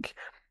critique.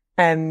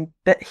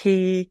 But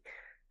he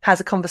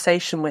has a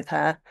conversation with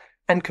her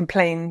and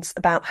complains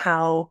about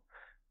how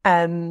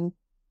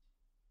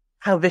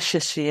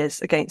vicious she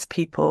is against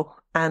people.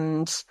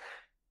 And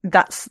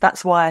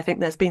that's why I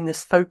think there's been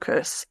this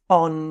focus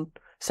on.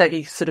 So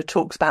he sort of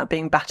talks about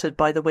being battered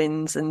by the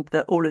winds and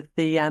all of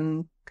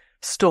the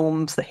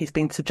storms that he's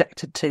been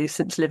subjected to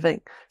since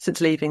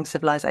leaving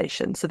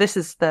civilization. So this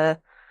is the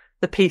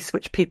piece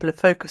which people have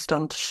focused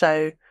on to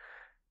show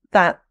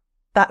that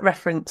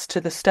reference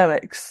to the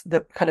Stoics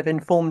that kind of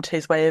informed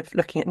his way of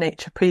looking at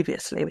nature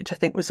previously, which I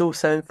think was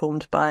also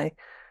informed by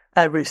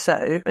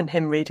Rousseau and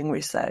him reading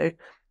Rousseau.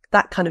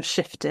 That kind of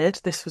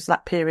shifted. This was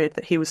that period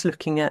that he was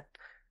looking at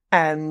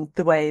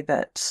the way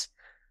that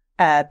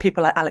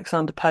people like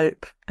Alexander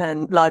Pope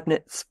and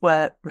Leibniz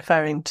were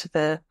referring to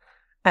the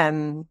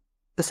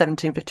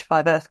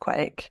 1755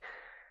 earthquake.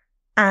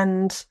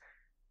 And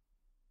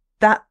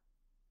that,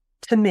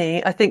 to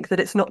me, I think that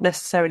it's not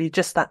necessarily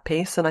just that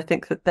piece. And I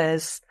think that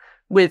there's,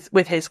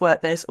 with his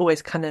work, there's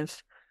always kind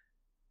of,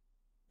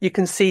 you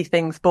can see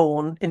things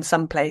born in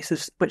some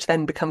places which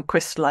then become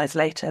crystallized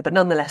later. But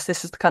nonetheless,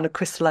 this is the kind of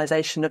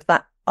crystallization of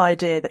that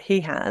idea that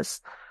he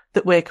has,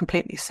 that we're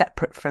completely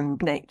separate from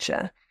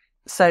nature.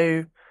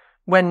 So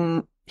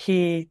when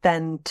he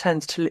then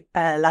turns to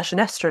La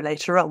Genestra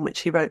later on, which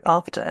he wrote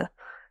after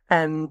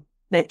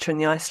Nature and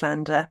the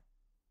Icelander,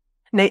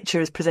 nature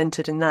is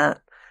presented in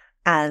that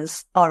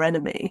as our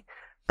enemy,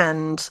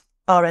 and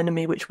our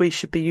enemy which we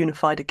should be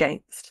unified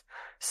against.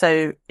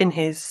 So in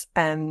his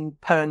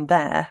poem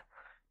there,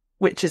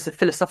 which is a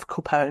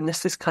philosophical poem,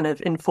 this is kind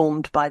of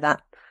informed by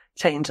that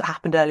change that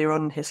happened earlier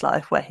on in his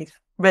life, where he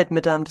read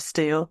Madame de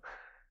Staël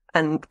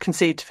and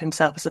conceived of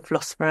himself as a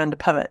philosopher and a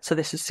poet. So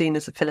this is seen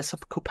as a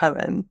philosophical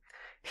poem.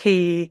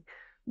 He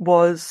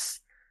was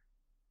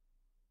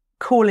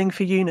calling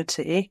for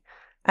unity.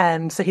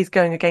 So he's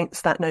going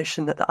against that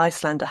notion that the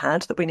Icelander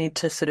had, that we need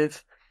to sort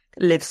of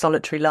live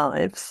solitary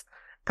lives,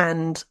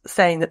 and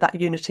saying that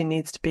unity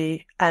needs to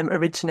be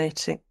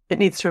it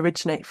needs to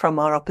originate from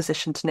our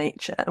opposition to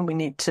nature, and we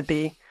need to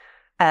be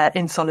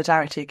in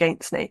solidarity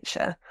against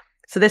nature.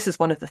 So this is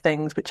one of the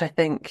things which I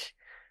think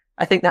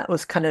that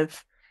was kind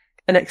of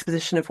an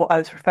exposition of what I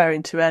was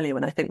referring to earlier,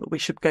 when I think that we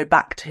should go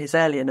back to his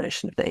earlier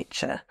notion of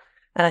nature.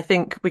 And I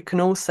think we've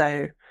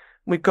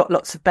got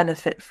lots of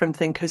benefit from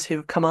thinkers who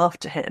have come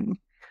after him.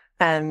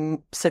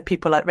 So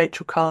people like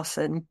Rachel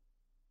Carson,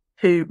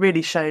 who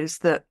really shows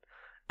that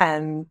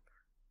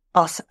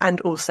us, and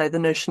also the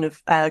notion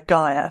of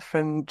Gaia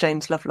from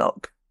James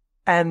Lovelock,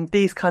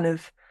 these kind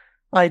of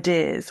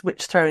ideas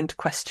which throw into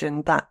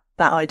question that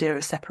idea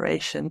of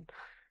separation.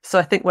 So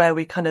I think where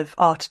we kind of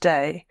are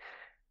today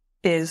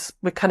is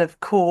we're kind of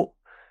caught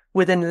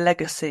within a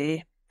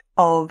legacy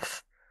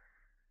of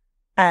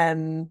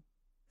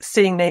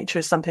seeing nature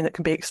as something that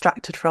can be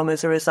extracted from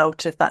as a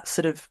result of that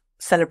sort of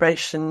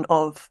celebration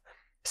of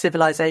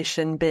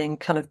civilization being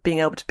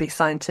able to be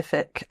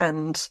scientific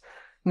and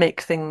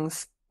make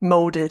things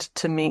molded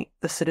to meet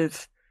the sort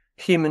of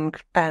human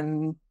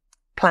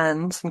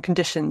plans and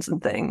conditions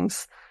and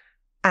things,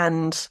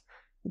 and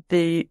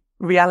the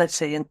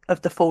reality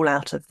of the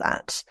fallout of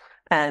that.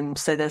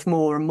 So there's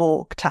more and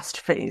more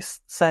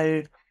catastrophes.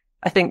 So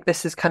I think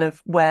this is kind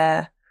of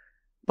where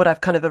what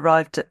I've kind of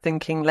arrived at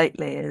thinking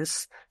lately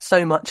is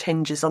so much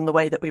hinges on the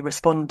way that we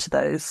respond to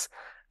those,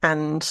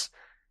 and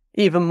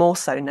even more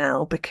so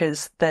now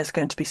because there's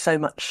going to be so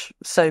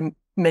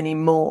many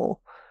more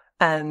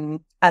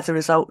as a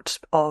result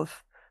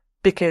of,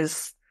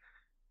 because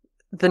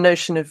the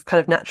notion of kind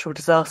of natural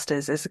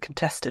disasters is a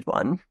contested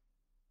one.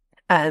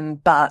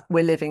 But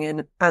we're living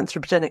in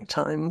anthropogenic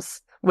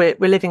times. We're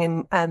living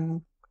in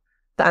the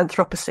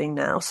Anthropocene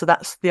now. So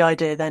that's the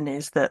idea then,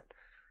 is that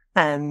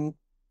the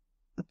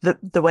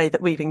way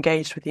that we've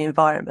engaged with the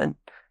environment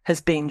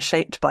has been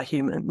shaped by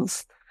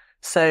humans.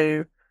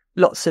 So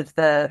lots of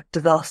the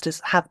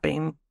disasters have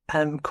been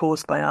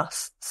caused by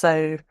us.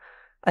 So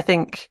I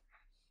think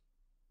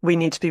we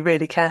need to be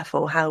really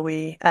careful how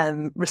we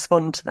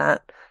respond to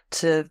that,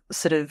 to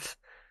sort of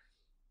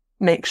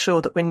make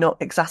sure that we're not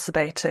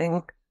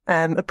exacerbating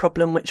a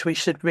problem which we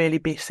should really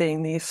be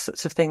seeing these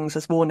sorts of things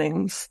as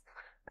warnings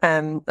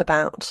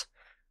about.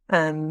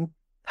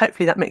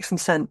 Hopefully that makes some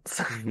sense.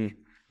 Mm-hmm.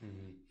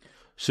 Mm-hmm.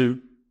 So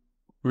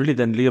really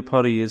then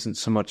Leopardi isn't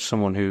so much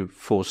someone who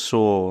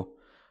foresaw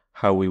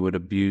how we would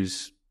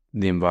abuse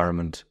the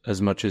environment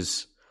as much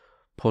as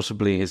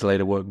possibly his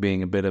later work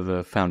being a bit of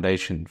a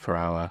foundation for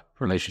our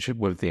relationship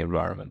with the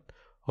environment,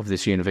 of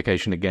this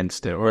unification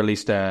against it, or at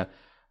least a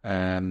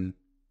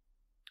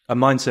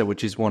mindset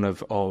which is one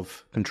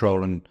of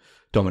control and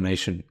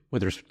domination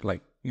with respect,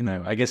 like,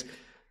 I guess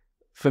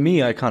for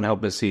me, I can't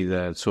help but see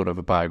the sort of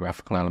a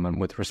biographical element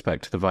with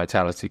respect to the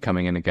vitality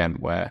coming in again,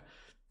 where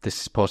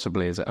this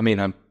possibly is,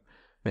 I'm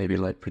maybe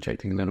like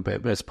projecting a little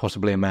bit, but it's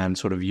possibly a man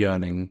sort of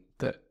yearning,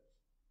 that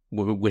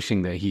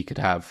wishing that he could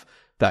have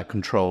that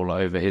control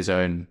over his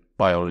own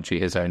biology,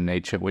 his own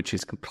nature, which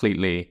is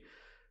completely,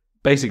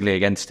 basically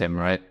against him,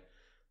 right?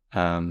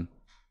 But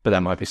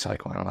that might be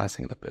psychoanalyzing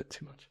a little bit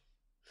too much.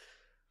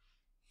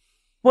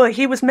 Well,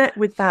 he was met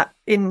with that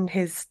in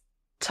his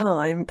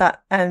time.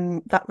 That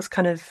was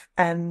kind of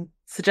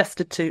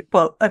suggested to,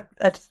 well,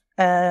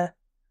 a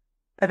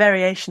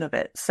variation of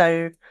it.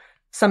 So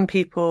some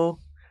people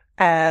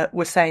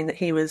were saying that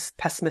he was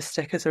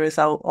pessimistic as a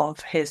result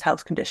of his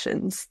health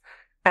conditions,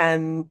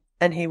 and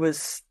he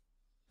was,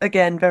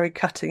 again, very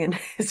cutting in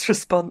his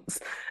response,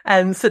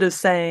 sort of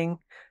saying,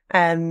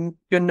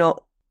 you're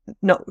not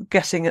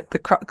getting at the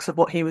crux of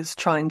what he was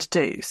trying to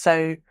do.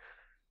 So,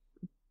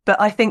 but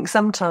I think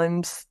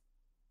sometimes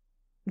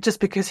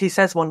just because he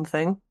says one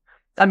thing,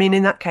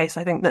 in that case,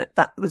 I think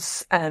that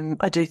was,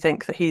 I do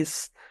think that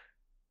he's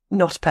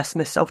not a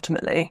pessimist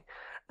ultimately.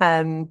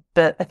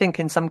 But I think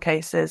in some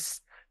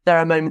cases, there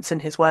are moments in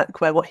his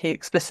work where what he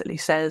explicitly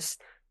says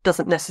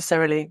doesn't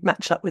necessarily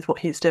match up with what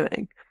he's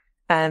doing.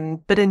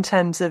 But in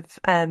terms of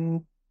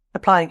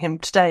applying him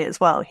today as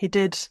well, he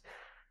did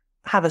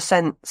have a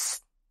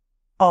sense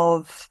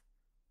of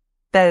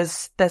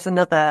there's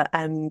another,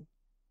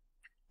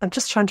 I'm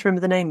just trying to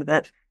remember the name of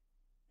it.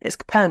 It's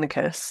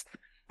Copernicus,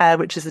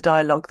 which is a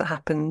dialogue that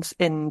happens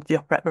in the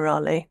operette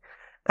Morale.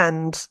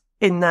 And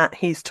in that,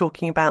 he's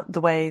talking about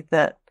the way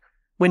that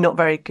we're not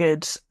very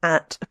good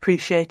at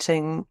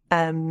appreciating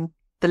the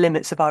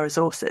limits of our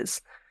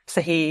resources.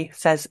 So he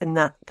says in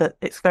that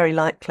it's very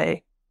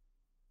likely,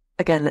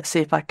 again, let's see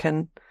if I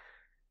can,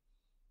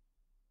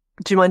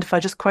 do you mind if I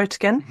just quote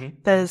again?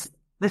 Mm-hmm.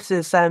 This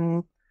is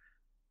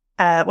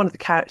one of the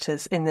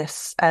characters in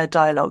this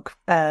dialogue,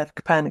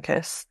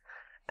 Copernicus.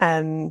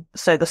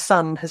 So the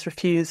sun has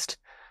refused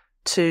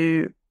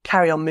to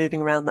carry on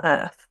moving around the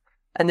earth.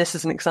 And this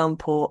is an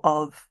example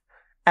of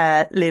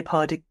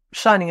Leopardi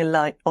shining a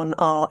light on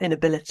our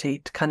inability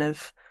to kind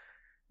of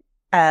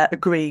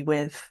agree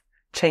with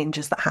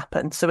changes that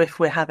happen. So if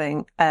we're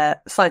having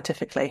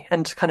scientifically,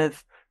 and to kind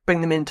of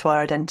bring them into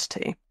our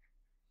identity.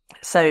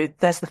 So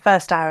there's the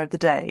first hour of the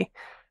day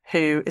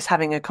who is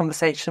having a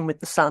conversation with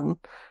the sun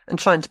and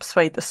trying to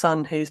persuade the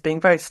sun, who's being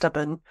very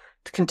stubborn,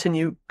 to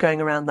continue going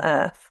around the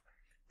earth.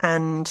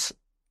 And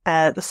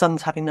the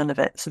sun's having none of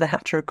it, so they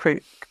have to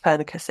recruit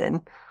Copernicus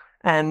in.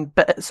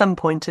 But at some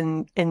point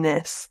in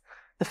this,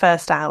 the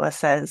first hour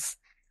says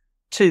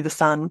to the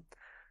sun,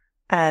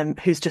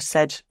 who's just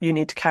said, you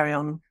need to carry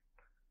on,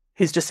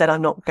 who's just said,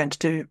 I'm not going to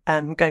do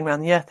going around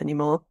the earth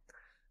anymore.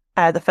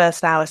 The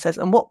first hour says,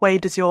 and what way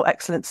does your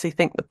excellency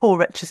think the poor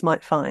wretches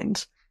might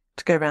find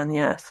to go around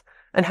the earth?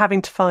 And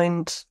having to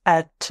find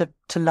to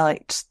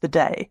light the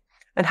day,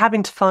 and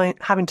having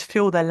to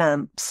fuel their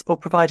lamps or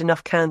provide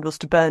enough candles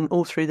to burn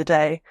all through the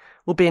day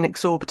will be an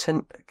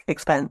exorbitant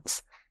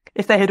expense.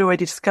 If they had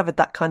already discovered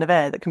that kind of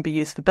air that can be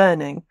used for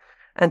burning,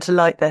 and to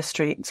light their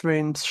streets,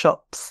 rooms,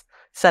 shops,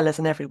 cellars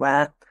and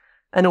everywhere,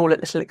 and all at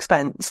little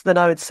expense, then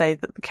I would say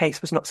that the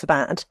case was not so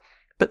bad.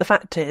 But the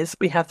fact is,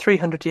 we have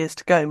 300 years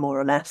to go, more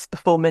or less,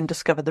 before men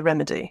discover the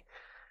remedy.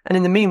 And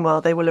in the meanwhile,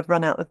 they will have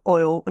run out of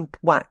oil and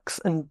wax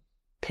and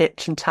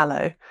pitch and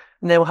tallow,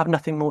 and they will have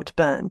nothing more to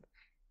burn.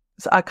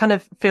 So I kind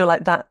of feel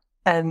like that,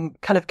 kind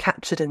of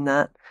captured in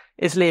that,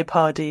 is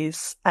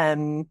Leopardi's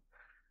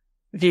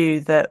view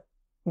that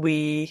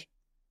we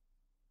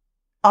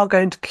are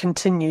going to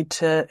continue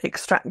to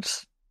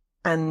extract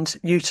and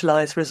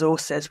utilise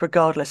resources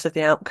regardless of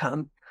the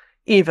outcome,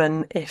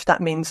 even if that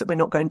means that we're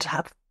not going to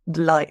have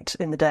light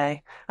in the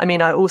day.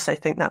 I also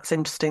think that's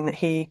interesting that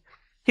he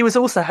was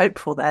also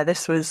hopeful there.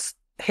 This was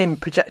him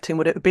projecting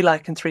what it would be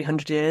like in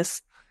 300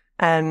 years,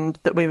 and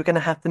that we were going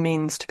to have the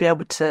means to be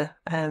able to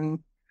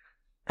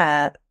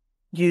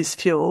use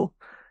fuel.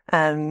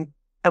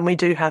 and we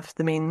do have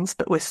the means,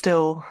 but we're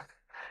still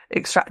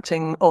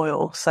extracting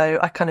oil. So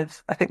I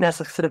think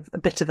there's a sort of a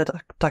bit of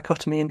a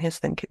dichotomy in his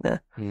thinking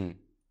there.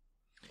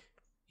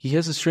 He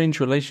has a strange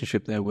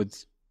relationship there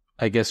with,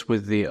 I guess,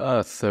 with the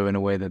Earth, though, in a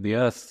way that the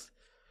Earth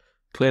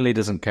clearly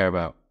doesn't care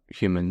about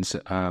humans.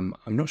 I'm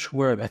not sure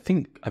where, I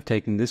think I've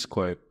taken this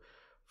quote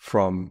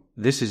from.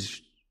 This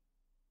is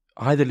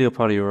either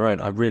Leopardi or right.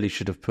 I really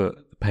should have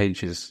put the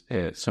pages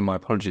here, so my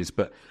apologies.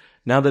 But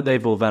now that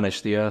they've all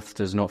vanished, the Earth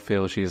does not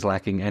feel she is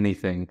lacking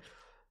anything.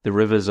 The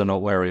rivers are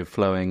not wary of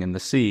flowing, and the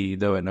sea,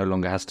 though it no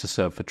longer has to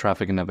serve for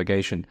traffic and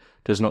navigation,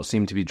 does not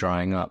seem to be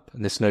drying up.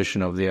 And this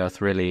notion of the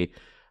Earth really,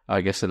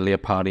 I guess, a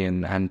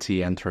Leopardian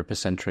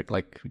anti-anthropocentric,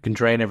 like we can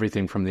drain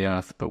everything from the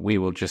Earth, but we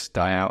will just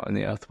die out and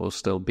the Earth will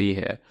still be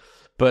here.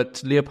 But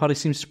Leopardi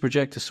seems to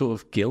project a sort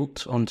of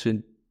guilt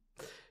onto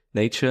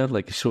nature,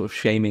 like a sort of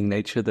shaming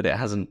nature that it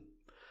hasn't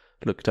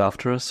looked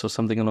after us or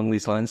something along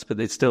these lines. But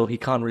it's still, he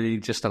can't really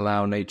just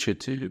allow nature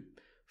to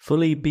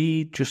fully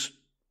be just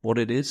what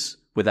it is.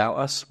 Without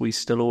us, we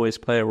still always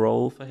play a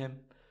role for him.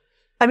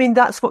 I mean,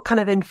 that's what kind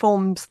of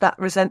informs that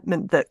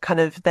resentment that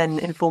kind of then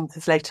informs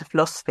his later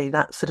philosophy,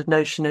 that sort of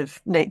notion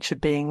of nature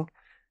being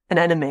an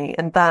enemy.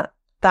 And that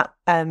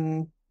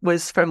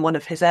was from one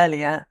of his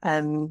earlier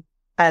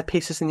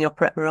pieces in the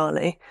operette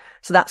Morale.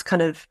 So that's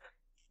kind of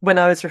when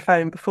I was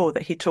referring before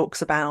that he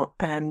talks about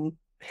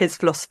his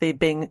philosophy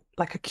being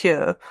like a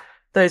cure.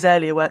 Those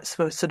earlier works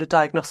were sort of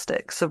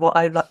diagnostic. So what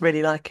I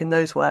really like in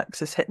those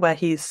works is where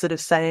he's sort of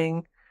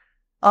saying,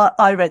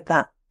 I read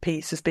that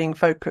piece as being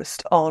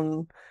focused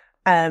on,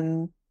 I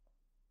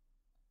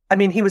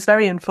mean, he was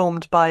very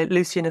informed by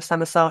Lucian of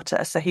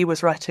Samosata, so he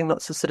was writing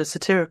lots of sort of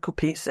satirical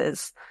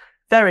pieces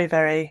very,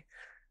 very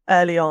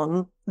early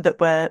on that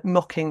were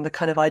mocking the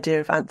kind of idea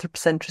of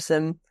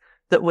anthropocentrism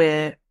that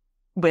we're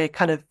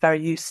kind of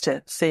very used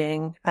to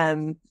seeing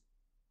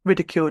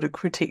ridiculed or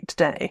critiqued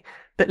today.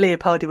 But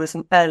Leopardi was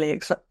an early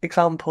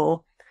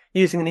example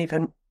using an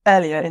even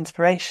earlier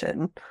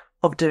inspiration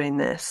of doing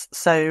this.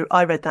 So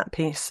I read that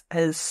piece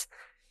as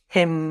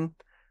him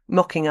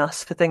mocking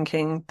us for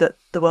thinking that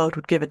the world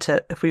would give a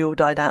tip if we all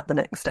died out the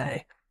next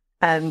day.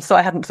 So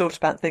I hadn't thought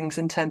about things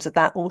in terms of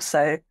that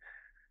also.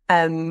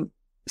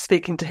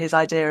 Speaking to his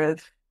idea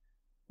of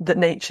that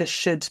nature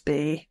should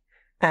be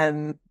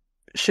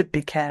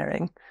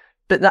caring.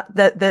 But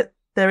that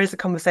there is a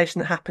conversation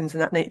that happens in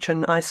that Nature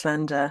and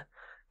Icelander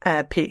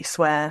piece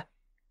where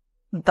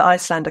the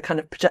Icelander kind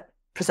of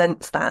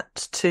presents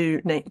that to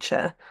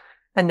nature,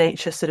 and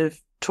nature sort of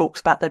talks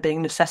about there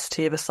being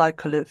necessity of a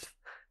cycle of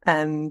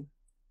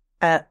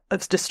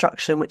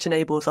destruction which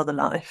enables other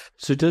life.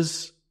 So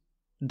does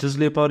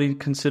Leopardi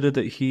consider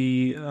that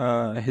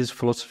his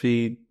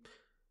philosophy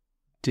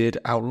did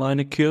outline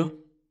a cure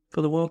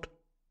for the world?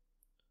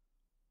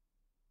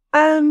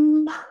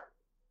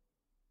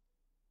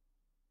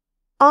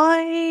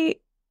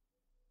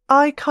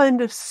 I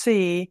kind of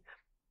see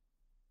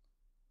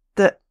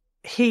that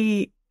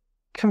he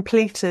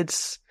completed.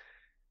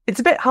 It's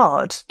a bit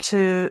hard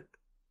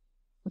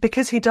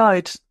because he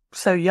died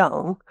so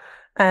young,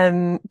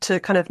 to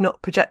kind of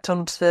not project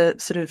onto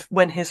sort of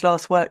when his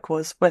last work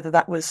was, whether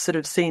that was sort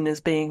of seen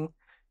as being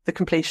the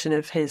completion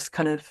of his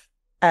kind of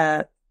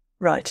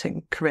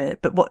writing career.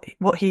 But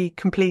what he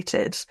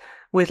completed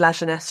with La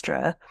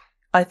Ginestra,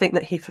 I think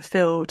that he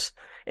fulfilled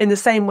in the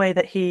same way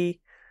that he,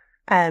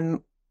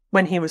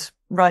 when he was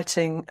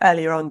writing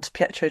earlier on to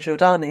Pietro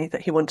Giordani,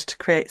 that he wanted to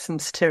create some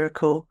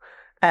satirical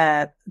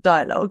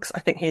dialogues. I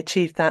think he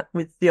achieved that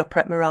with the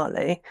operette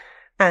Morale.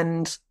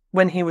 And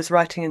when he was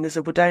writing in the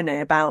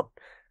Zibaldone about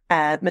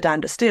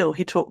Madame de Stael,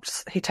 he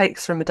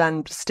takes from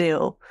Madame de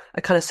Stael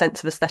a kind of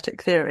sense of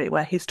aesthetic theory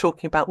where he's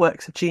talking about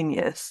works of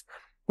genius,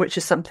 which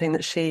is something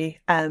that she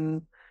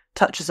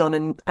touches on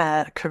in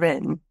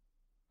Corinne.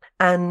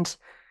 And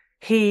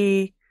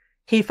he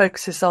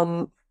focuses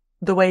on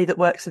the way that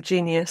works of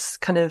genius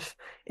kind of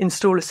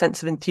install a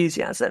sense of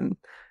enthusiasm,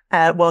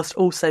 whilst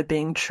also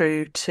being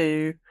true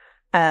to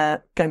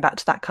going back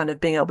to that kind of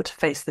being able to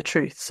face the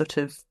truth sort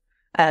of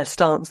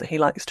stance that he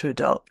likes to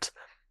adopt.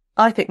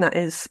 I think that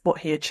is what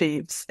he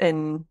achieves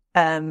in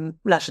La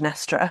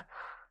Ginestra.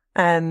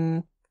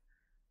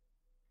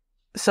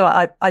 So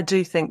I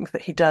do think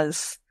that he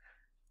does.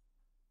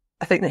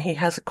 I think that he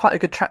has quite a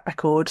good track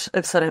record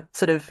of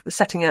sort of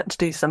setting out to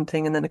do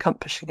something and then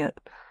accomplishing it.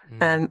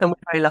 And we're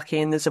very lucky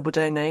in the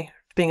Zibaldone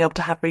being able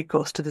to have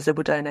recourse to the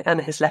Zibaldone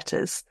and his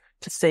letters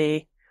to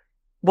see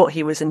what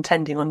he was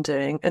intending on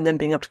doing and then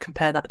being able to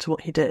compare that to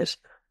what he did.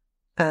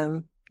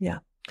 Yeah.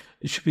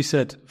 It should be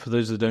said, for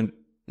those that don't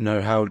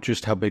know how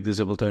big the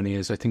Zibaldone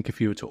is, I think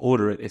if you were to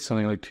order it, it's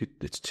something like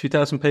it's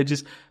 2,000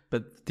 pages,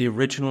 but the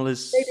original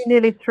is... Maybe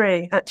nearly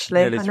 3,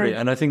 actually. Nearly 3,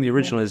 and I think the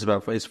original is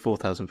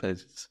 4,000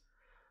 pages.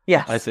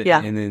 Yes, I think,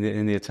 yeah. In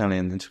the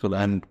Italian,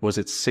 and was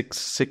it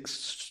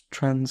six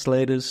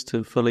translators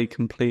to fully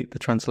complete the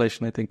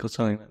translation, I think, or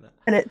something like that?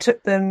 And it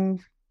took them...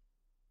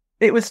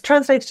 It was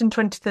translated in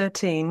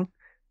 2013,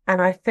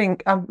 and I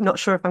think, I'm not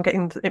sure if I'm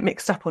getting it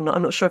mixed up or not.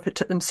 I'm not sure if it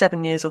took them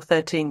 7 years or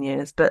 13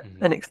 years, but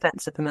an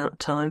extensive amount of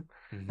time.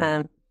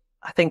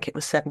 I think it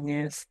was 7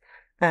 years.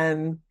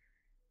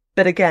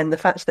 But again, the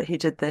fact that he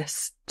did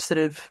this sort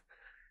of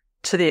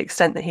to the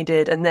extent that he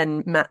did and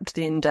then mapped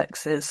the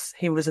indexes,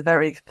 he was a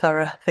very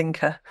thorough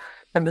thinker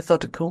and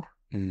methodical.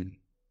 Mm.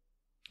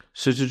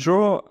 So to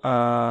draw,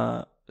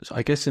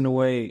 I guess in a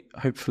way,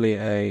 hopefully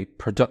a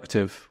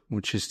productive,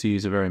 which is to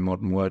use a very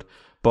modern word,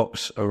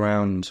 box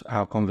around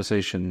our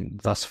conversation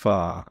thus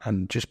far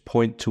and just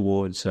point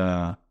towards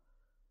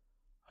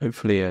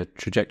hopefully a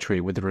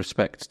trajectory with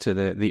respect to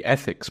the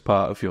ethics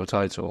part of your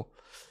title.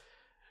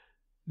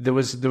 There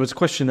was a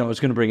question I was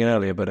going to bring in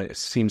earlier, but it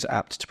seems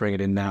apt to bring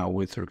it in now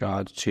with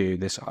regard to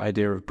this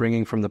idea of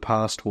bringing from the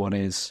past what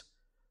is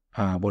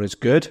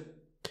good,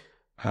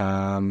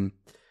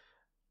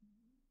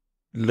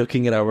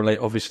 looking at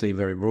obviously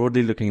very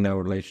broadly, looking at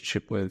our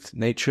relationship with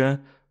nature,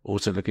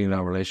 also looking at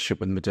our relationship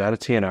with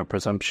modernity and our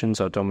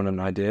presumptions, our dominant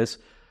ideas.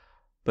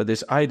 But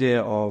this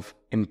idea of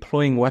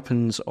employing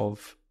weapons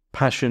of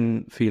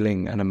passion,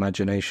 feeling, and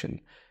imagination,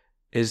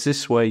 is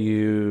this where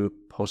you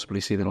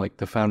possibly see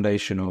the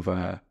foundation of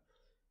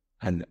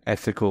an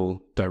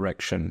ethical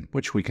direction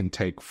which we can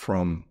take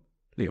from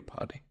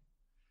Leopardi?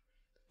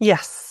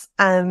 Yes.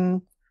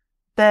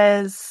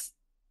 There's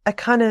a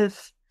kind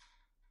of,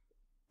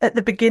 at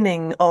the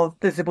beginning of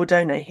the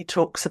Zibaldone, he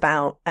talks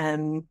about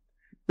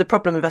the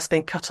problem of us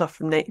being cut off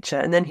from nature,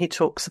 and then he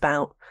talks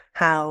about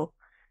how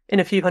in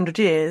a few hundred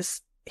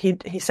years,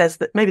 he says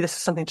that maybe this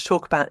is something to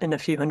talk about in a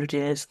few hundred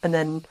years, and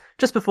then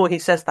just before he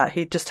says that,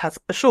 he just has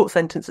a short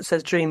sentence that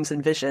says dreams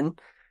and vision.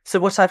 So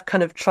what I've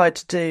kind of tried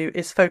to do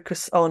is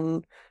focus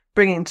on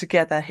bringing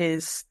together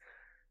his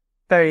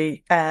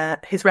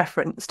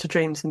reference to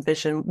dreams and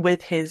vision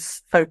with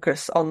his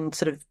focus on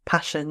sort of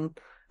passion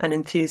and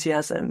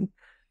enthusiasm,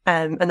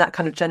 and that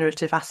kind of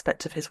generative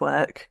aspect of his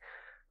work.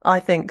 I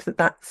think that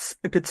that's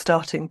a good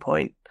starting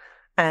point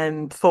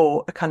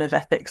for a kind of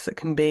ethics that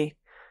can be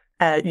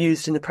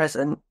used in the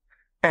present.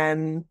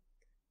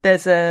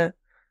 There's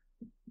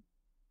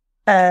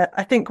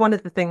I think one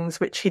of the things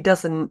which he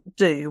doesn't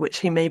do, which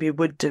he maybe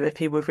would do if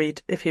he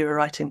were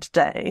writing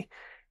today,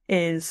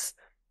 is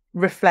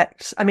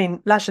reflect. I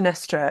mean, La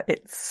Ginestra,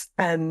 it's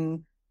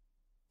the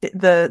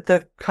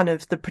kind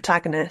of the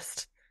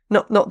protagonist,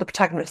 not the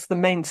protagonist, the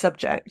main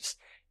subject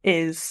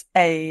is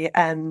a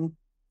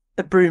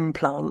broom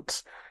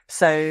plant.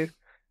 So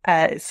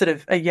it's sort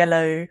of a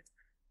yellow,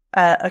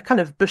 a kind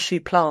of bushy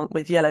plant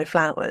with yellow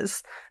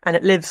flowers, and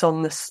it lives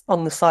on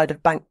the side of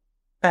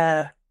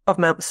of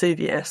Mount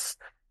Vesuvius.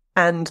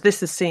 And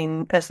this is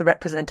seen as the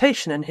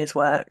representation in his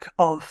work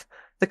of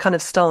the kind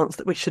of stance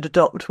that we should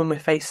adopt when we're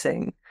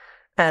facing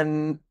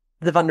the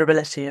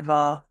vulnerability of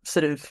our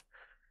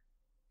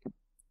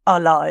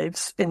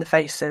lives in the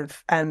face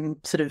of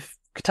sort of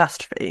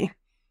catastrophe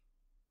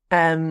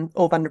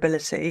or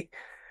vulnerability.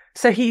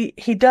 So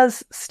he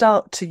does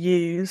start to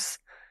use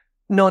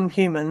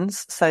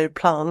non-humans, so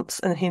plants,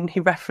 and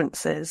he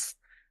references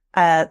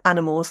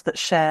animals that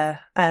share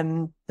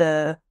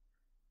the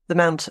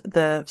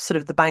sort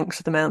of the banks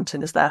of the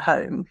mountain as their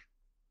home,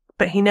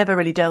 but he never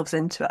really delves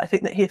into it. I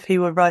think that if he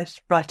were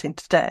writing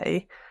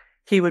today,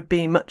 he would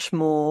be much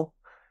more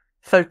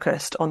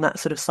focused on that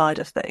sort of side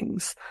of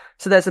things.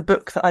 So there's a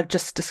book that I've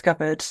just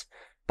discovered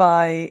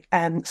by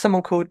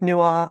someone called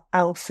Noor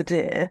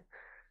Al-Sadir,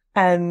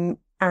 and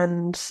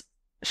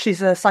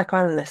she's a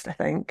psychoanalyst, I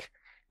think,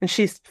 and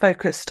she's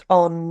focused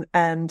on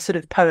sort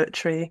of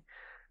poetry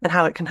and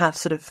how it can have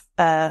sort of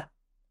a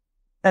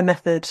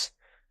method,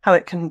 how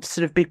it can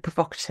sort of be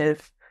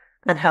provocative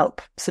and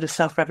help sort of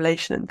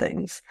self-revelation and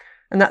things.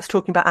 And that's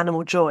talking about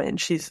animal joy, and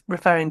she's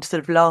referring to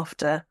sort of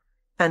laughter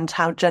and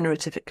how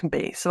generative it can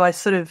be. So I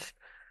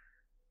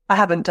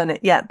haven't done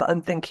it yet, but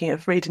I'm thinking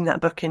of reading that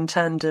book in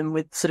tandem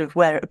with sort of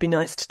where it would be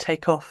nice to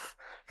take off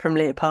from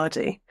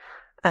Leopardi.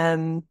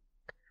 But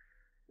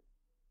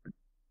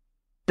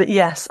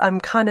yes, I'm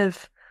kind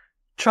of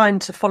trying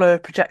to follow a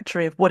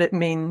trajectory of what it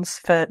means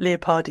for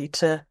Leopardi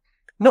to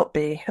not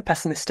be a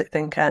pessimistic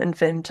thinker and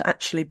for him to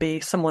actually be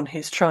someone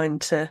who's trying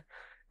to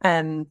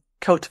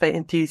cultivate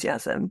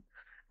enthusiasm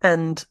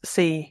and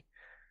see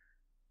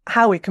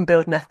how we can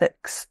build an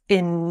ethics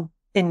in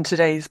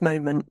today's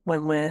moment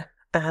when we're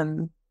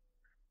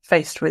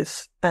faced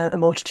with a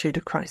multitude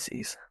of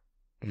crises.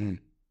 Mm.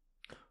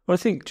 Well, I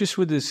think just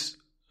with this,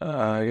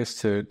 I guess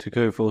to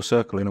go full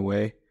circle in a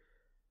way,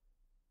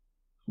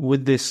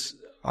 with this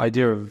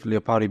idea of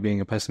Leopardi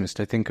being a pessimist,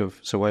 I think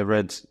so I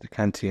read the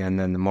Kantian and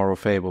then the Moral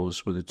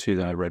Fables were the two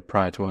that I read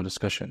prior to our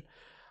discussion.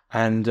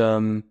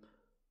 And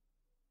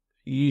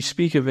you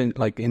speak of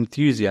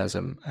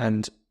enthusiasm,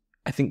 and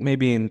I think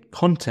maybe in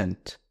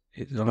content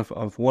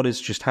of what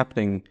is just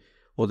happening,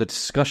 or the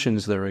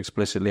discussions that are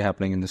explicitly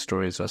happening in the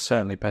stories are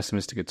certainly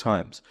pessimistic at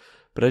times.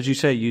 But as you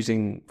say,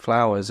 using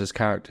flowers as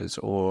characters,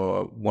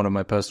 or one of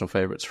my personal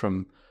favorites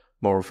from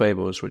Moral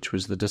Fables, which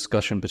was the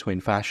discussion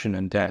between fashion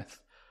and death,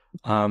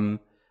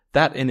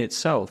 that in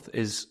itself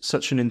is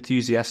such an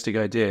enthusiastic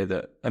idea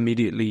that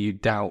immediately you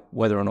doubt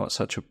whether or not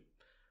such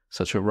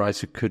a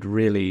writer could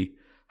really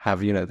have,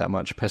 that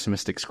much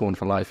pessimistic scorn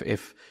for life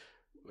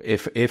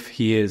if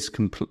he is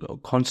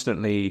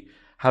constantly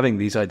having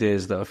these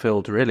ideas that are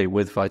filled really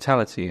with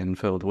vitality and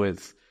filled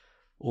with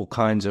all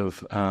kinds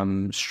of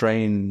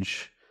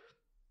strange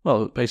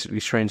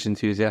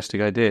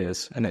enthusiastic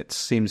ideas. And it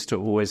seems to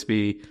always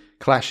be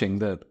clashing,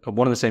 that at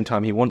one and the same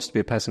time he wants to be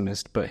a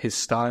pessimist, but his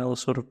style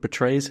sort of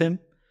betrays him.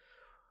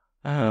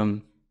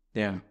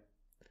 Yeah.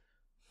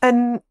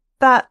 And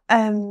that,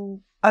 I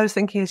was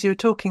thinking as you were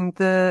talking,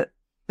 the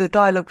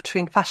dialogue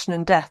between fashion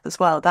and death as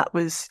well, that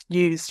was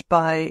used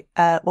by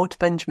Walter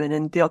Benjamin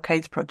in the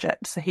Arcades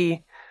Project. So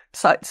he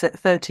cites it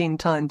 13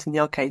 times in the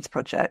Arcades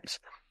Project,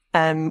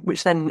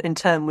 which then in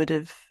turn would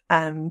have,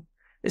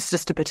 it's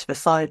just a bit of a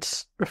side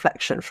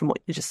reflection from what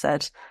you just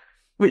said,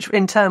 which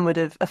in turn would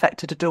have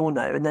affected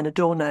Adorno. And then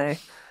Adorno,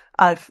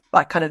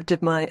 I kind of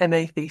did my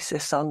MA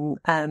thesis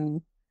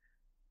on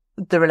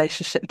the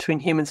relationship between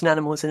humans and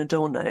animals in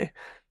Adorno.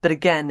 But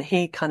again,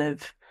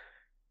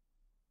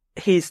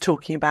 he's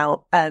talking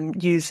about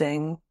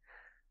turning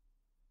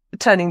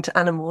to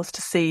animals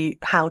to see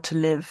how to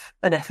live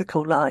an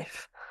ethical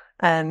life.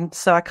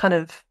 So I kind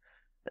of,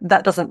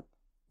 that's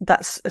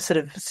a sort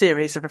of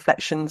series of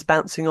reflections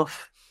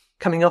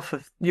coming off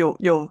of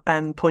your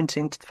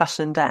pointing to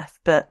fashion and death.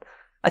 But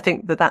I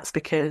think that's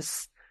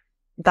because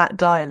that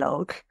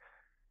dialogue,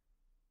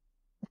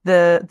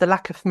 the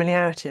lack of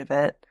familiarity of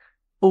it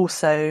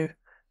also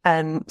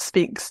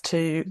speaks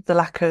to the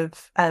lack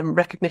of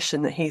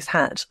recognition that he's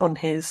had on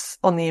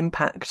the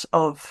impact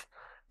of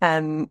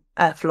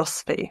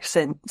philosophy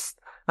since.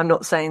 I'm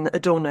not saying that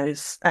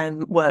Adorno's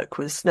work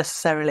was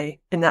necessarily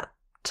in that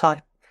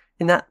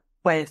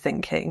way of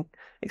thinking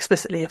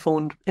explicitly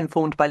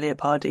informed by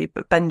Leopardi,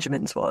 but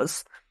Benjamin's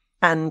was.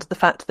 And the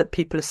fact that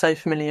people are so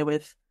familiar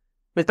with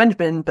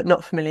Benjamin but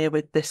not familiar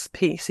with this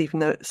piece, even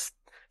though it's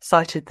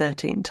cited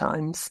 13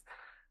 times,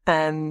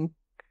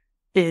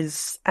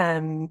 is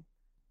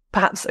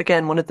perhaps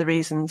again one of the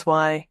reasons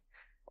why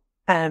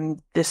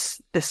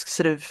this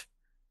sort of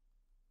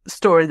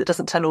story that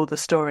doesn't tell all the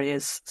story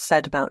is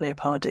said about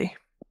Leopardi.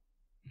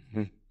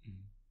 Mm-hmm.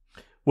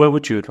 Where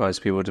would you advise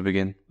people to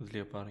begin with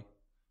Leopardi?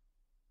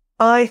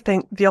 I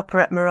think the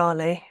operette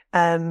Morale,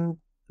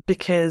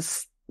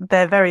 because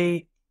they're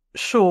very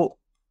short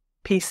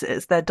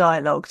pieces, they're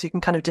dialogues, you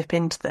can kind of dip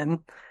into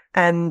them.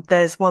 And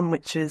there's one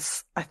which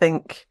is, I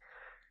think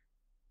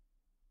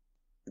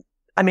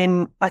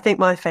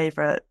my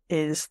favourite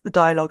is the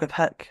dialogue of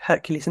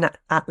Hercules and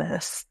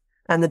Atlas,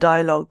 and the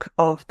dialogue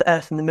of the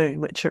Earth and the Moon,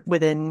 which are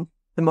within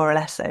the moral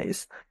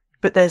essays.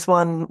 But there's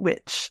one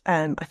which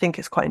I think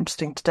is quite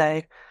interesting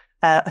today.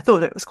 I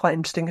thought it was quite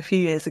interesting a few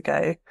years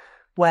ago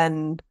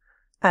when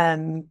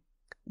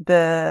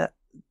the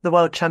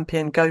world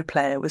champion Go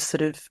player was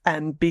sort of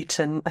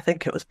beaten. I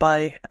think it was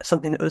by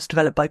something that was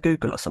developed by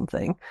Google or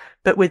something.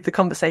 But with the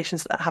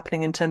conversations that are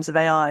happening in terms of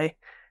AI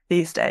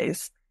these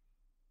days,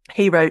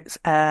 he wrote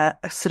a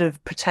sort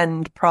of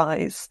pretend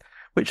prize,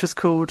 which was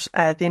called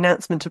the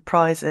Announcement of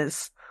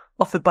Prizes,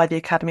 offered by the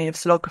Academy of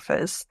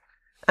Slogographers.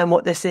 And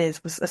what this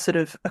was a sort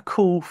of a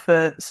call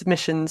for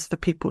submissions for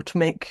people to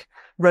make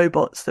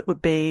robots that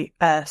would be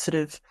sort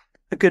of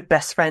a good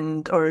best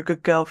friend or a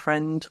good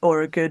girlfriend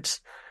or a good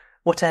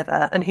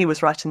whatever. And he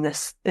was writing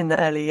this in the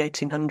early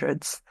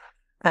 1800s.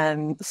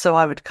 So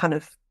I would kind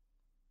of,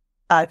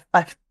 I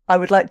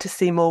would like to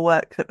see more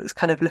work that was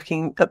kind of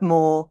looking at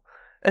more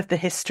of the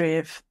history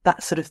of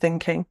that sort of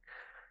thinking,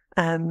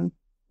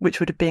 which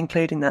would be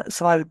including that.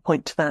 So I would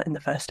point to that in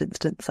the first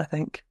instance, I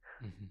think.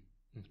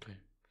 Mm-hmm. Okay.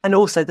 And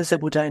also the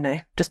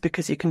Zibaldone, just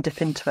because you can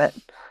dip into it,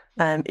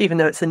 even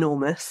though it's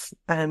enormous.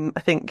 I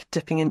think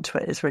dipping into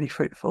it is really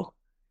fruitful.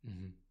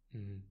 Mm-hmm.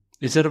 Mm-hmm.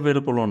 Is it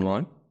available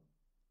online?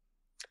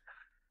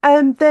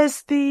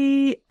 There's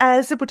the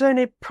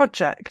Zibaldone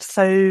project,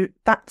 so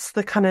that's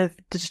the kind of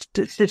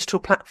digital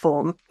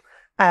platform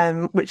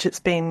which it's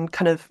been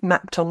kind of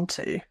mapped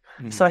onto.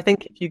 Mm-hmm. So I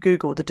think if you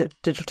Google the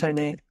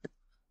Digitone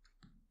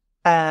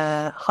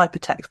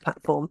hypertext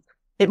platform,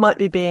 it might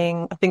be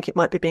being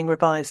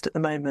revised at the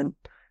moment,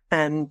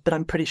 but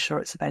I'm pretty sure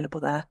it's available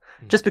there.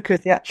 Mm-hmm. Just because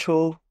the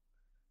actual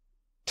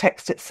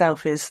text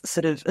itself is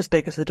sort of as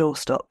big as a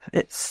doorstop.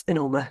 It's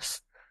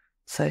enormous.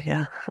 So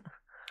yeah.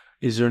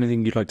 Is there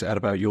anything you'd like to add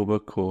about your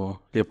book or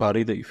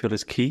Leopardi that you feel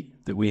is key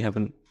that we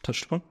haven't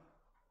touched upon?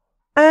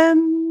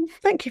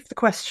 Thank you for the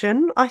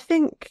question. I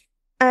think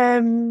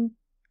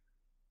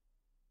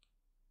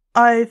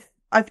I've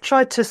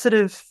tried to sort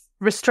of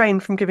restrain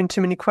from giving too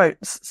many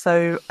quotes.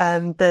 So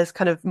there's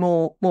kind of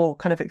more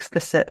kind of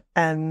explicit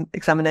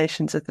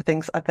examinations of the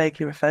things I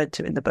vaguely referred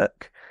to in the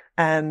book.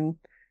 But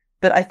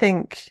I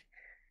think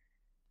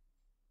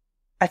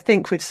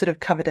we've sort of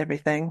covered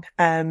everything.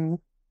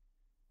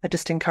 I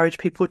just encourage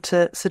people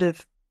to sort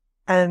of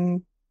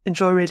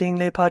enjoy reading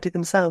Leopardi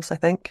themselves, I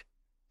think.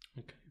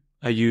 Okay.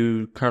 Are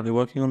you currently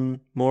working on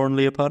more on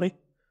Leopardi?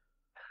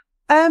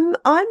 I'm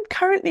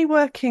currently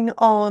working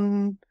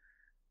on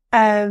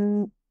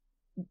when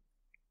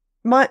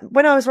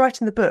I was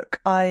writing the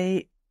book,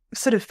 I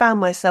sort of found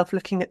myself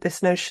looking at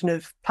this notion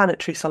of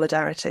planetary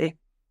solidarity,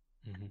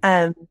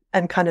 mm-hmm.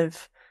 And kind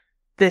of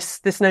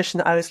this notion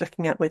that I was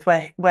looking at with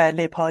where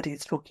Leopardi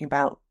is talking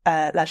about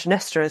La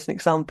Ginestra as an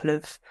example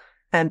of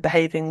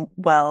behaving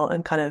well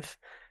and kind of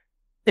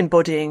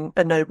embodying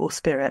a noble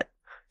spirit.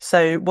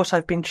 So what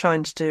I've been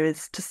trying to do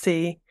is to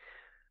see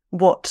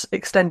what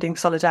extending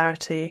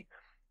solidarity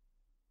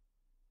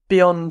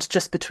beyond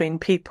just between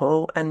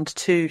people and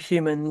to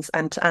humans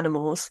and to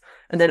animals,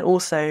 and then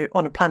also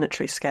on a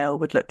planetary scale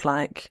would look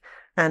like.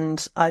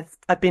 And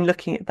I've been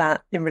looking at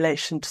that in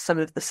relation to some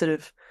of the sort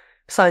of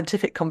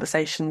scientific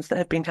conversations that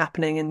have been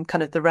happening in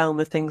kind of the realm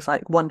of things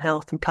like One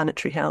Health and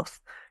planetary health,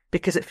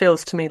 because it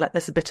feels to me like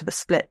there's a bit of a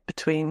split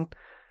between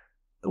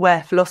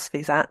where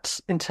philosophy's at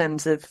in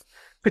terms of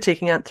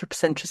critiquing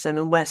anthropocentrism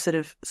and where sort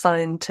of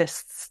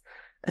scientists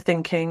are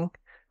thinking,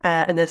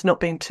 and there's not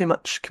been too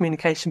much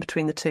communication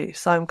between the two.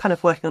 So I'm kind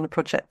of working on a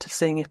project of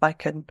seeing if I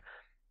can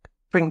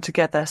bring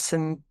together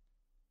some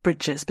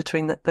bridges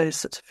between those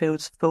sorts of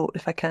fields of thought,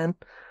 if I can.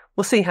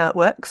 We'll see how it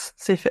works,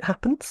 see if it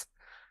happens.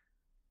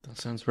 That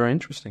sounds very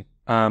interesting.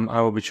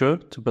 I will be sure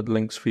to put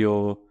links for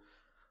your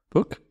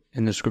book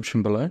in the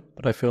description below,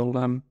 but I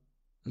feel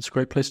it's a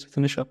great place to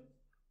finish up.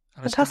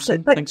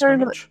 Fantastic. Thanks very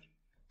much.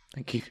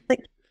 Thank you.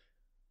 Thank you.